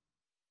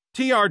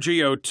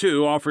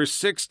 TRGO2 offers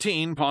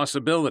 16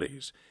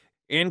 possibilities,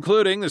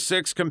 including the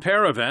 6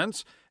 compare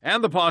events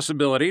and the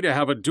possibility to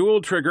have a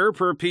dual trigger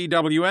per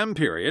PWM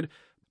period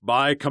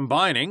by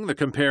combining the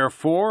compare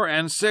 4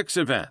 and 6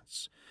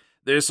 events.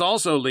 This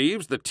also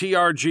leaves the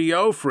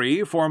TRGO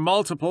free for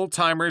multiple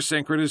timer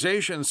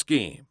synchronization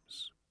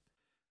schemes.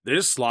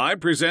 This slide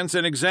presents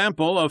an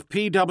example of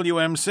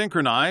PWM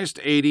synchronized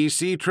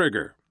ADC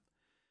trigger.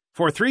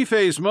 For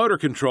 3-phase motor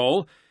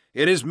control,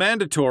 it is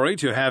mandatory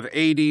to have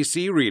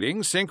ADC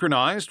readings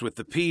synchronized with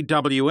the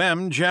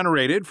PWM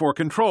generated for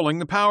controlling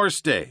the power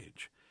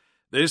stage.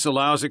 This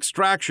allows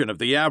extraction of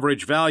the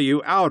average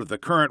value out of the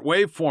current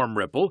waveform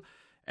ripple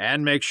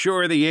and makes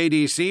sure the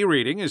ADC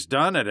reading is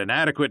done at an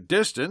adequate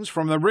distance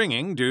from the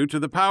ringing due to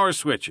the power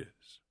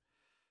switches.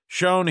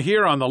 Shown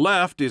here on the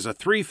left is a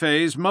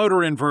 3-phase motor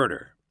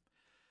inverter.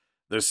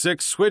 The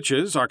 6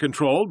 switches are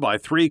controlled by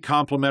 3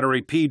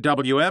 complementary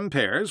PWM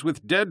pairs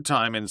with dead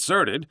time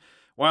inserted,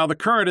 while the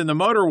current in the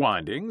motor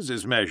windings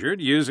is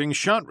measured using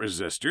shunt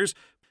resistors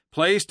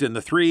placed in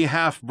the 3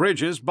 half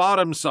bridges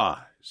bottom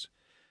size.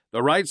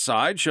 The right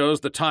side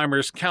shows the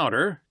timer's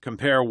counter,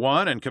 compare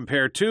 1 and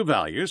compare 2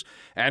 values,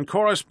 and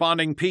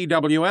corresponding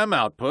PWM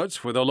outputs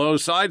for the low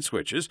side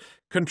switches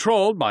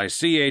controlled by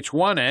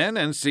CH1N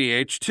and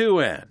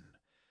CH2N.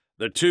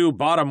 The 2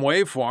 bottom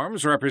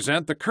waveforms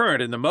represent the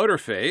current in the motor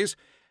phase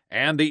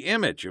and the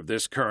image of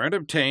this current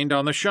obtained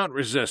on the shunt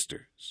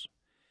resistors.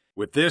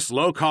 With this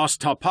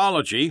low-cost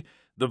topology,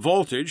 the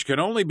voltage can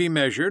only be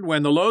measured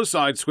when the low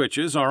side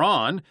switches are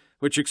on,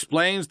 which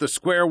explains the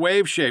square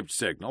wave-shaped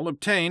signal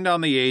obtained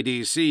on the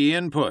ADC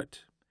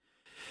input.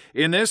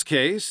 In this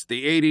case,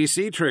 the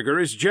ADC trigger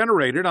is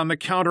generated on the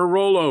counter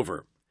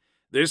rollover.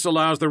 This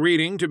allows the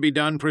reading to be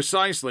done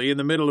precisely in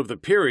the middle of the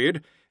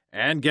period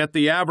and get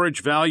the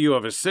average value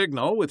of a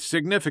signal with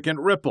significant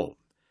ripple.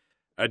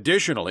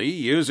 Additionally,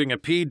 using a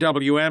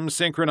PWM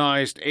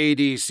synchronized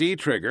ADC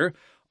trigger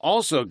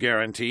also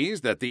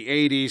guarantees that the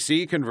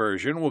ADC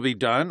conversion will be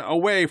done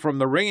away from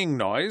the ringing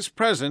noise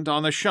present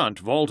on the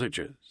shunt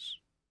voltages.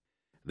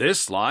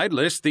 This slide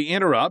lists the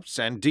interrupts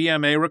and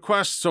DMA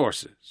request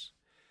sources.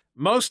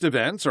 Most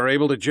events are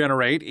able to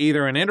generate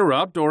either an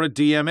interrupt or a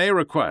DMA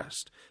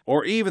request,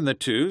 or even the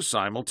two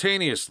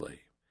simultaneously.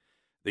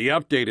 The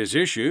update is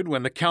issued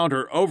when the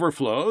counter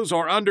overflows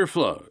or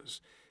underflows.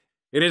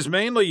 It is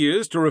mainly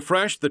used to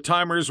refresh the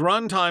timer's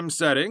runtime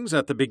settings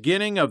at the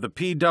beginning of the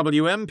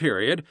PWM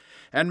period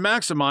and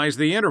maximize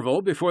the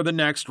interval before the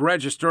next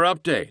register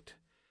update.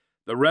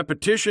 The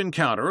repetition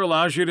counter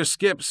allows you to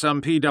skip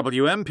some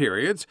PWM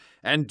periods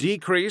and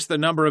decrease the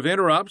number of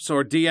interrupts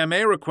or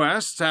DMA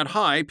requests at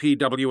high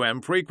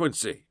PWM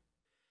frequency.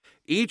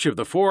 Each of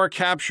the 4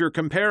 capture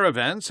compare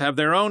events have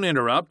their own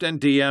interrupt and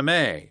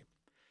DMA.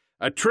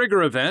 A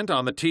trigger event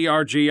on the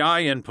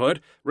TRGI input,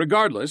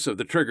 regardless of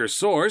the trigger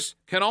source,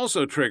 can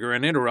also trigger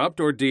an interrupt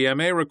or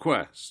DMA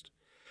request.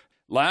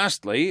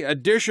 Lastly,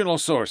 additional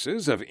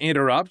sources of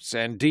interrupts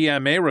and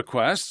DMA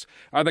requests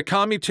are the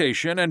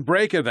commutation and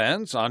break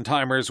events on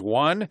timers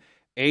 1,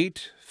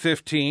 8,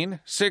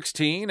 15,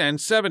 16,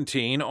 and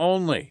 17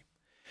 only.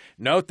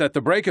 Note that the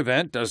break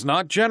event does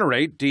not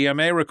generate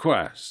DMA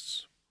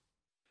requests.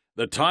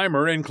 The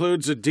timer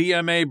includes a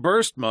DMA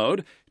burst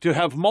mode to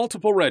have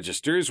multiple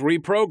registers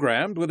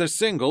reprogrammed with a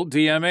single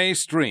DMA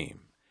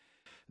stream.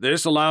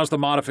 This allows the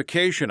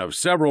modification of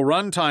several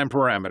runtime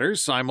parameters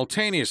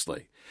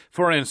simultaneously,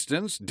 for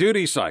instance,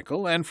 duty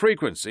cycle and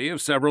frequency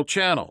of several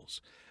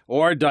channels,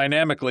 or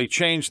dynamically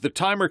change the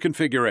timer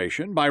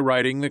configuration by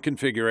writing the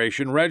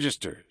configuration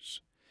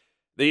registers.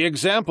 The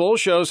example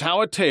shows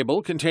how a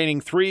table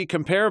containing 3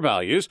 compare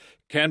values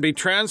can be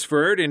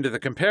transferred into the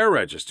compare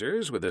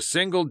registers with a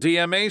single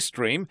DMA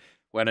stream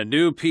when a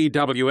new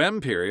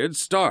PWM period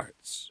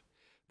starts.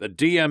 The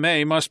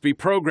DMA must be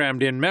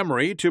programmed in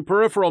memory to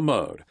peripheral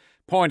mode,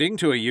 pointing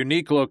to a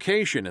unique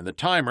location in the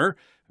timer,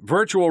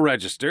 virtual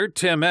register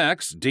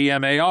TIMERS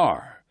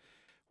DMAR.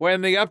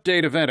 When the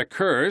update event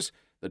occurs,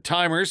 the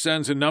timer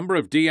sends a number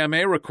of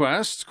DMA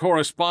requests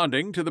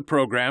corresponding to the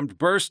programmed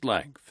burst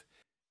length.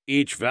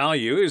 Each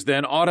value is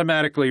then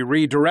automatically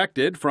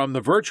redirected from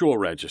the virtual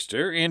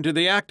register into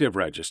the active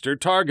register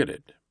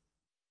targeted.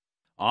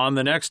 On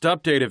the next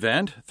update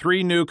event,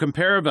 3 new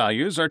compare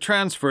values are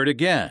transferred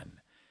again.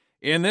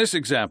 In this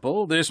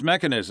example, this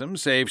mechanism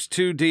saves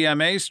 2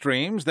 DMA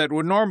streams that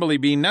would normally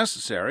be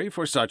necessary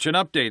for such an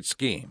update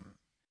scheme.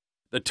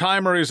 The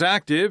timer is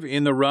active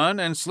in the run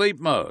and sleep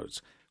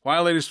modes,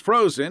 while it is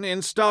frozen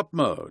in stop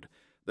mode.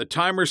 The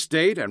timer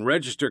state and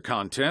register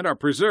content are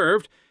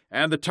preserved,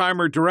 and the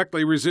timer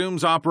directly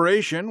resumes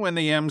operation when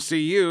the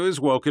MCU is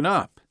woken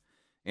up.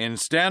 In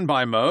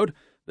standby mode,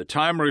 the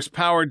timer is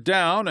powered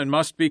down and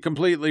must be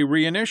completely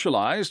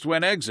reinitialized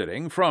when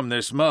exiting from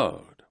this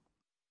mode.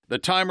 The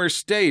timer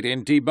state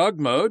in debug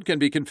mode can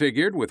be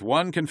configured with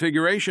one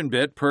configuration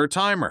bit per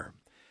timer.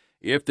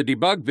 If the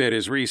debug bit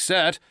is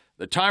reset,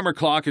 the timer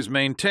clock is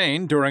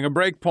maintained during a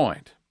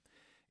breakpoint.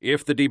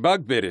 If the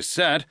debug bit is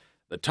set,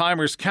 the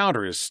timer's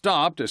counter is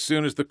stopped as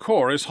soon as the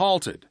core is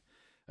halted.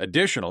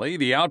 Additionally,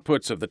 the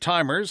outputs of the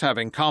timers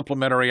having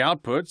complementary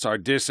outputs are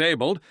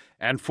disabled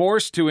and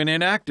forced to an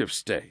inactive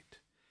state.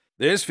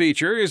 This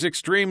feature is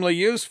extremely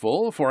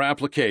useful for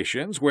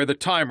applications where the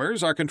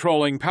timers are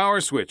controlling power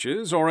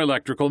switches or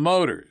electrical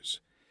motors.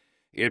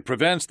 It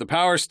prevents the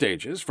power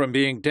stages from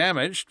being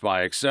damaged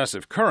by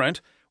excessive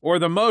current or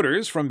the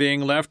motors from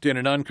being left in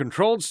an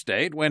uncontrolled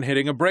state when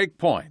hitting a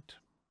breakpoint.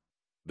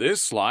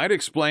 This slide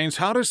explains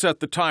how to set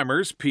the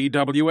timer's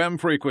PWM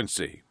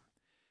frequency.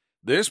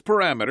 This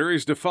parameter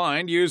is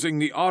defined using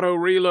the auto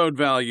reload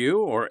value,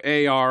 or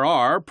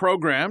ARR,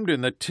 programmed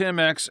in the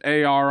TIMERS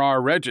ARR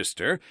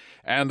register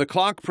and the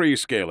clock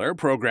prescaler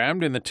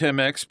programmed in the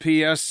TIMERS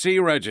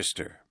PSC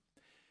register.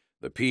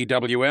 The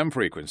PWM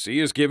frequency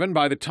is given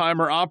by the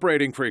timer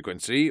operating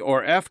frequency,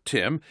 or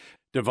FTIM,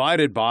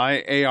 divided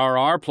by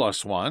ARR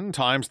plus 1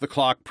 times the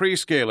clock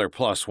prescaler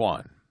plus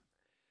 1.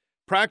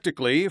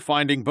 Practically,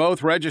 finding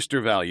both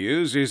register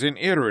values is an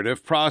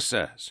iterative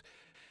process,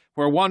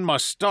 where one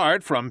must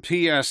start from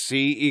PSC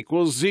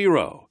equals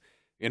 0.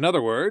 In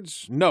other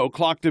words, no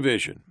clock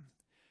division.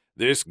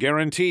 This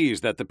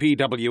guarantees that the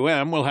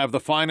PWM will have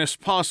the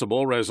finest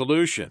possible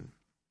resolution.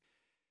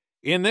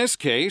 In this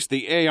case,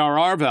 the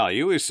ARR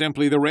value is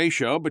simply the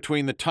ratio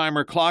between the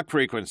timer clock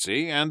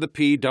frequency and the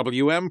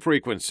PWM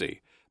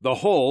frequency, the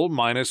whole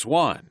minus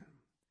 1.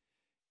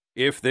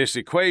 If this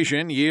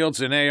equation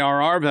yields an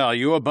ARR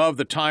value above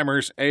the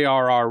timer's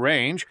ARR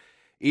range,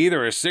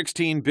 either a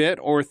 16-bit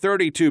or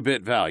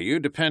 32-bit value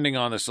depending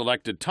on the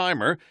selected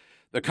timer,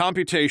 the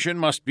computation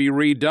must be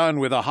redone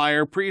with a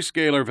higher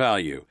prescaler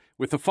value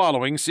with the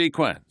following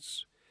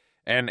sequence.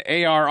 An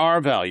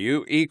ARR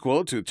value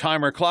equal to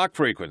timer clock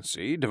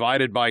frequency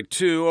divided by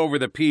 2 over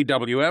the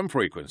PWM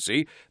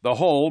frequency, the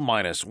whole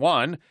minus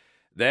 1,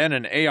 then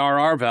an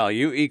ARR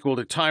value equal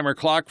to timer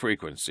clock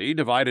frequency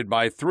divided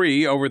by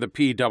 3 over the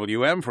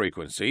PWM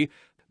frequency,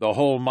 the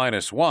whole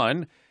minus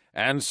 1,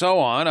 and so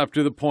on up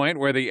to the point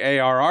where the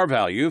ARR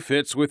value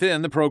fits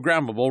within the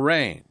programmable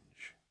range.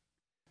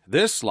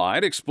 This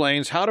slide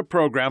explains how to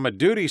program a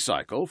duty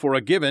cycle for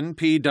a given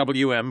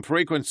PWM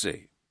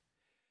frequency.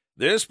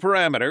 This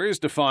parameter is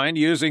defined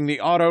using the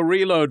auto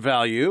reload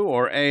value,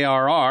 or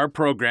ARR,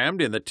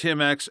 programmed in the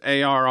TIMERS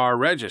ARR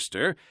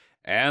register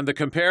and the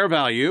compare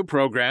value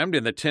programmed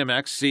in the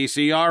TIMERS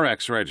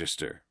CCRX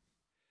register.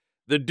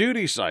 The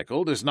duty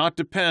cycle does not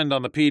depend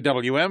on the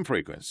PWM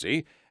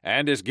frequency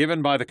and is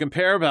given by the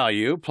compare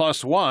value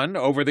plus 1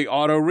 over the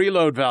auto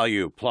reload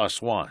value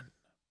plus 1.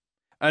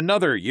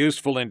 Another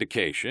useful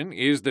indication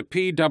is the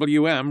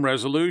PWM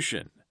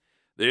resolution.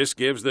 This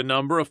gives the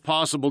number of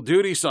possible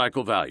duty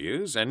cycle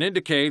values and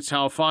indicates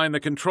how fine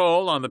the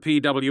control on the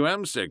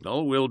PWM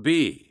signal will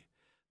be.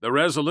 The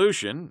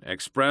resolution,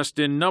 expressed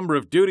in number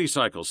of duty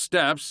cycle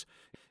steps,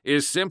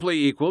 is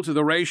simply equal to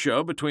the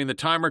ratio between the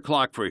timer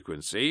clock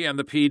frequency and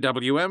the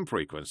PWM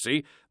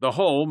frequency, the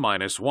whole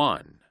minus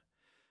 1.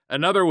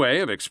 Another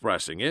way of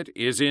expressing it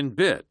is in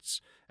bits,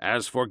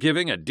 as for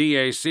giving a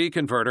DAC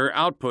converter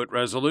output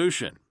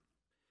resolution.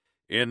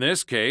 In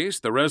this case,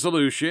 the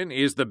resolution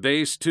is the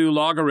base 2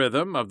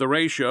 logarithm of the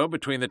ratio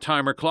between the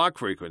timer clock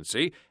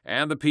frequency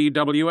and the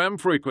PWM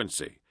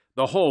frequency,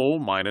 the whole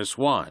minus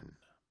 1.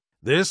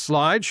 This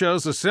slide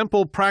shows a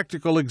simple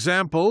practical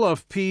example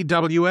of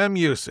PWM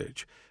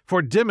usage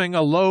for dimming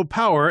a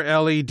low-power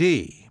LED.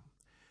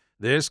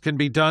 This can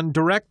be done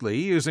directly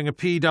using a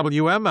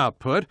PWM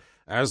output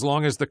as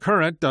long as the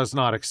current does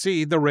not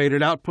exceed the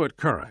rated output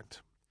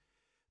current.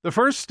 The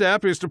first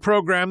step is to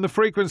program the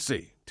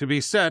frequency to be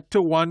set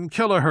to 1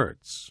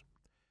 kHz.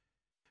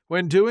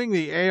 When doing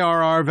the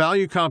ARR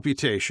value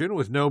computation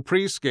with no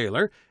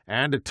prescaler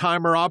and a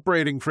timer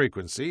operating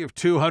frequency of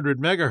 200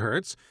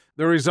 MHz,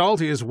 the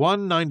result is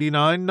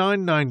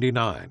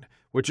 199,999,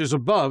 which is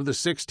above the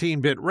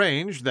 16-bit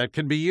range that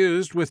can be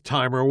used with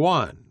timer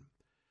 1.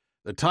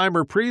 The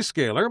timer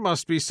prescaler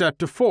must be set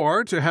to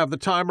 4 to have the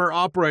timer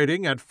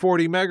operating at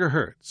 40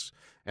 MHz,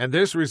 and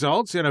this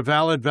results in a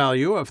valid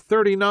value of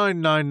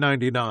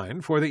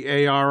 39,999 for the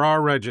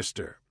ARR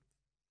register.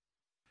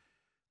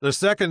 The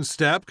second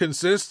step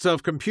consists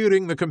of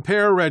computing the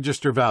compare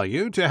register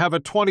value to have a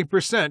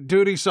 20%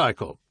 duty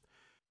cycle.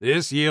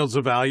 This yields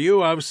a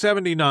value of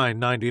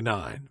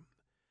 79.99.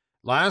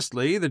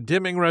 Lastly, the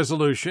dimming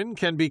resolution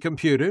can be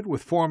computed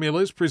with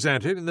formulas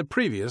presented in the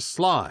previous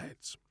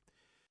slides.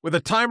 With a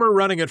timer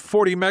running at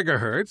 40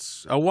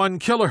 MHz, a 1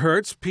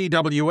 kHz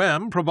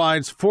PWM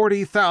provides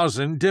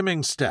 40,000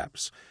 dimming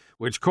steps,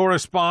 which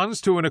corresponds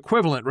to an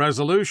equivalent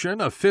resolution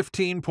of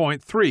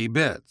 15.3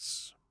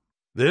 bits.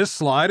 This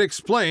slide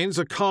explains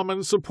a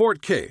common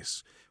support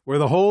case, where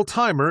the whole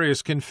timer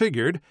is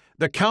configured,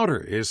 the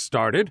counter is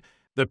started,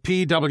 the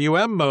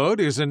PWM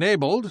mode is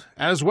enabled,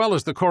 as well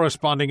as the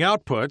corresponding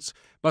outputs,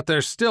 but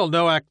there's still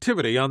no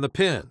activity on the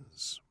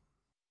pins.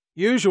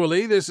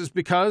 Usually, this is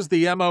because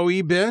the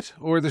MOE bit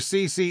or the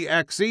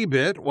CCXE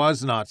bit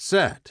was not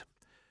set.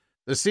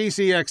 The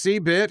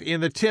CCXE bit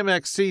in the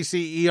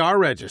TIMEX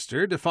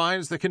register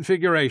defines the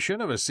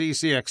configuration of a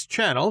CCX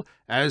channel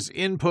as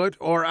input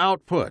or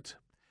output.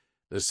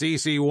 The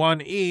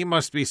CC1E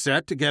must be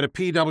set to get a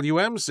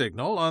PWM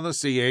signal on the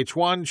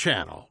CH1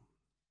 channel.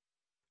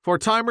 For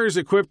timers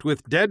equipped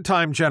with dead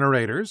time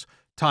generators,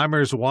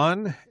 timers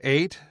 1,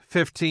 8,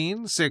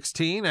 15,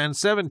 16, and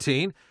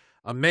 17,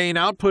 a main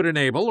output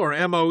enable or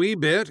MOE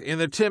bit in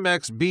the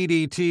TIMEX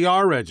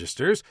BDTR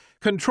registers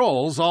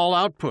controls all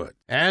output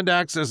and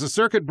acts as a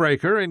circuit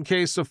breaker in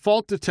case of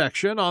fault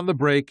detection on the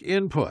break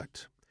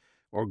input,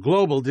 or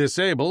global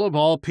disable of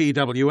all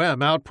PWM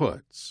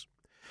outputs.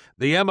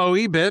 The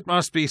MOE bit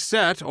must be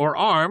set or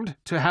armed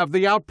to have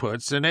the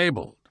outputs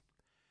enabled.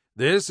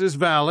 This is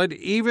valid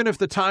even if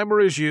the timer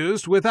is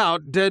used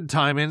without dead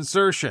time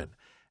insertion,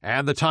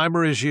 and the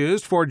timer is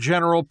used for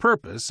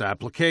general-purpose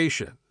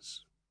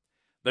applications.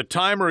 The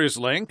timer is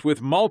linked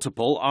with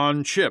multiple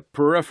on-chip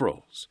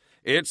peripherals.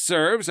 It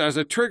serves as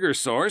a trigger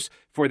source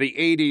for the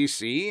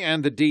ADC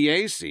and the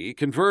DAC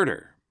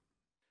converter.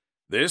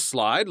 This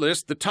slide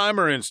lists the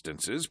timer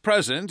instances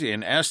present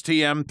in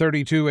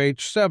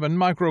STM32H7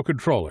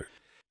 microcontroller.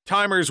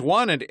 Timers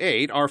 1 and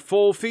 8 are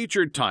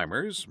full-featured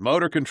timers,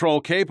 motor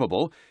control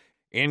capable,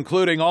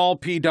 including all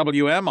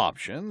PWM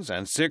options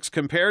and 6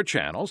 compare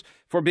channels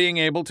for being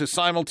able to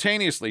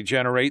simultaneously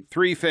generate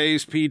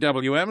 3-phase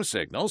PWM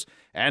signals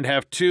and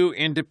have 2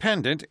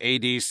 independent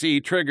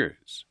ADC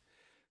triggers.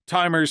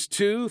 Timers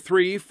 2,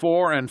 3,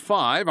 4, and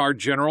 5 are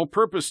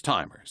general-purpose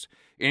timers,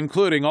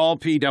 including all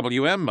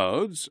PWM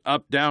modes,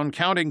 up-down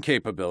counting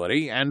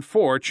capability, and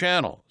 4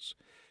 channels.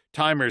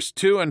 Timers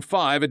 2 and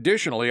 5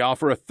 additionally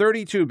offer a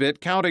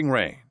 32-bit counting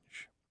range.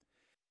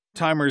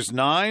 Timers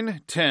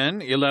 9,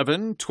 10,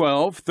 11,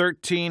 12,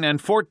 13,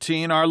 and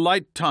 14 are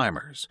light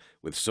timers,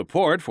 with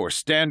support for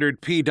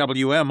standard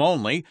PWM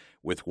only,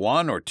 with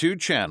 1 or 2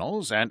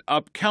 channels, and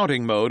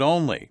up-counting mode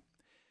only.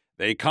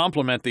 They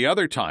complement the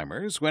other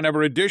timers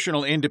whenever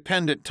additional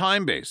independent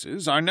time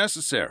bases are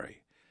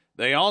necessary.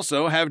 They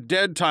also have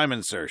dead time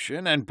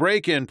insertion and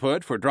break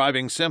input for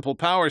driving simple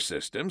power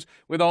systems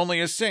with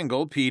only a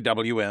single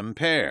PWM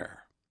pair.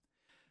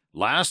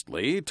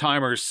 Lastly,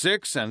 timers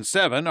 6 and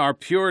 7 are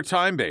pure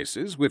time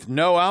bases with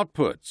no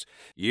outputs,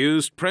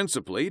 used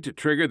principally to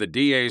trigger the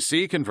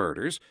DAC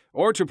converters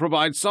or to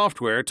provide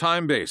software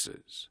time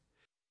bases.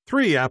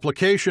 3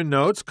 application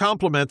notes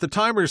complement the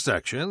timer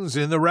sections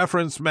in the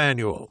reference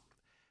manual.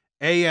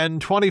 AN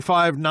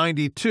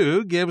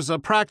 2592 gives a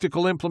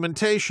practical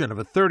implementation of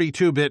a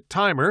 32-bit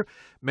timer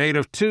made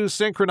of 2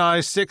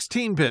 synchronized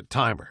 16-bit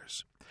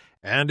timers,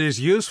 and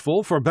is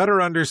useful for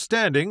better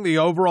understanding the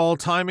overall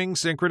timing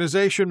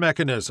synchronization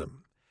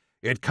mechanism.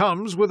 It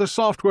comes with a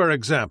software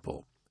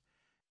example.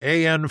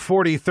 AN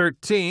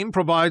 4013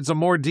 provides a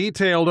more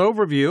detailed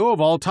overview of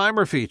all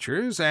timer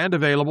features and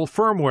available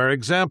firmware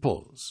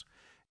examples.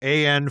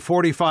 AN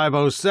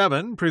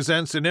 4507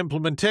 presents an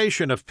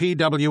implementation of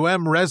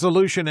PWM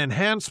resolution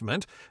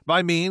enhancement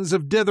by means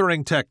of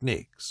dithering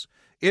techniques.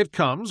 It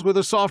comes with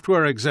a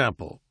software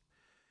example.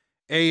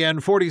 AN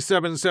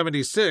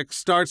 4776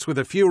 starts with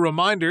a few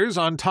reminders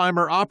on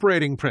timer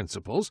operating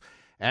principles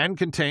and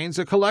contains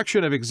a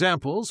collection of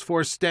examples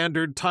for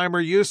standard timer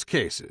use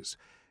cases.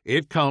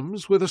 It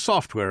comes with a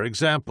software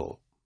example.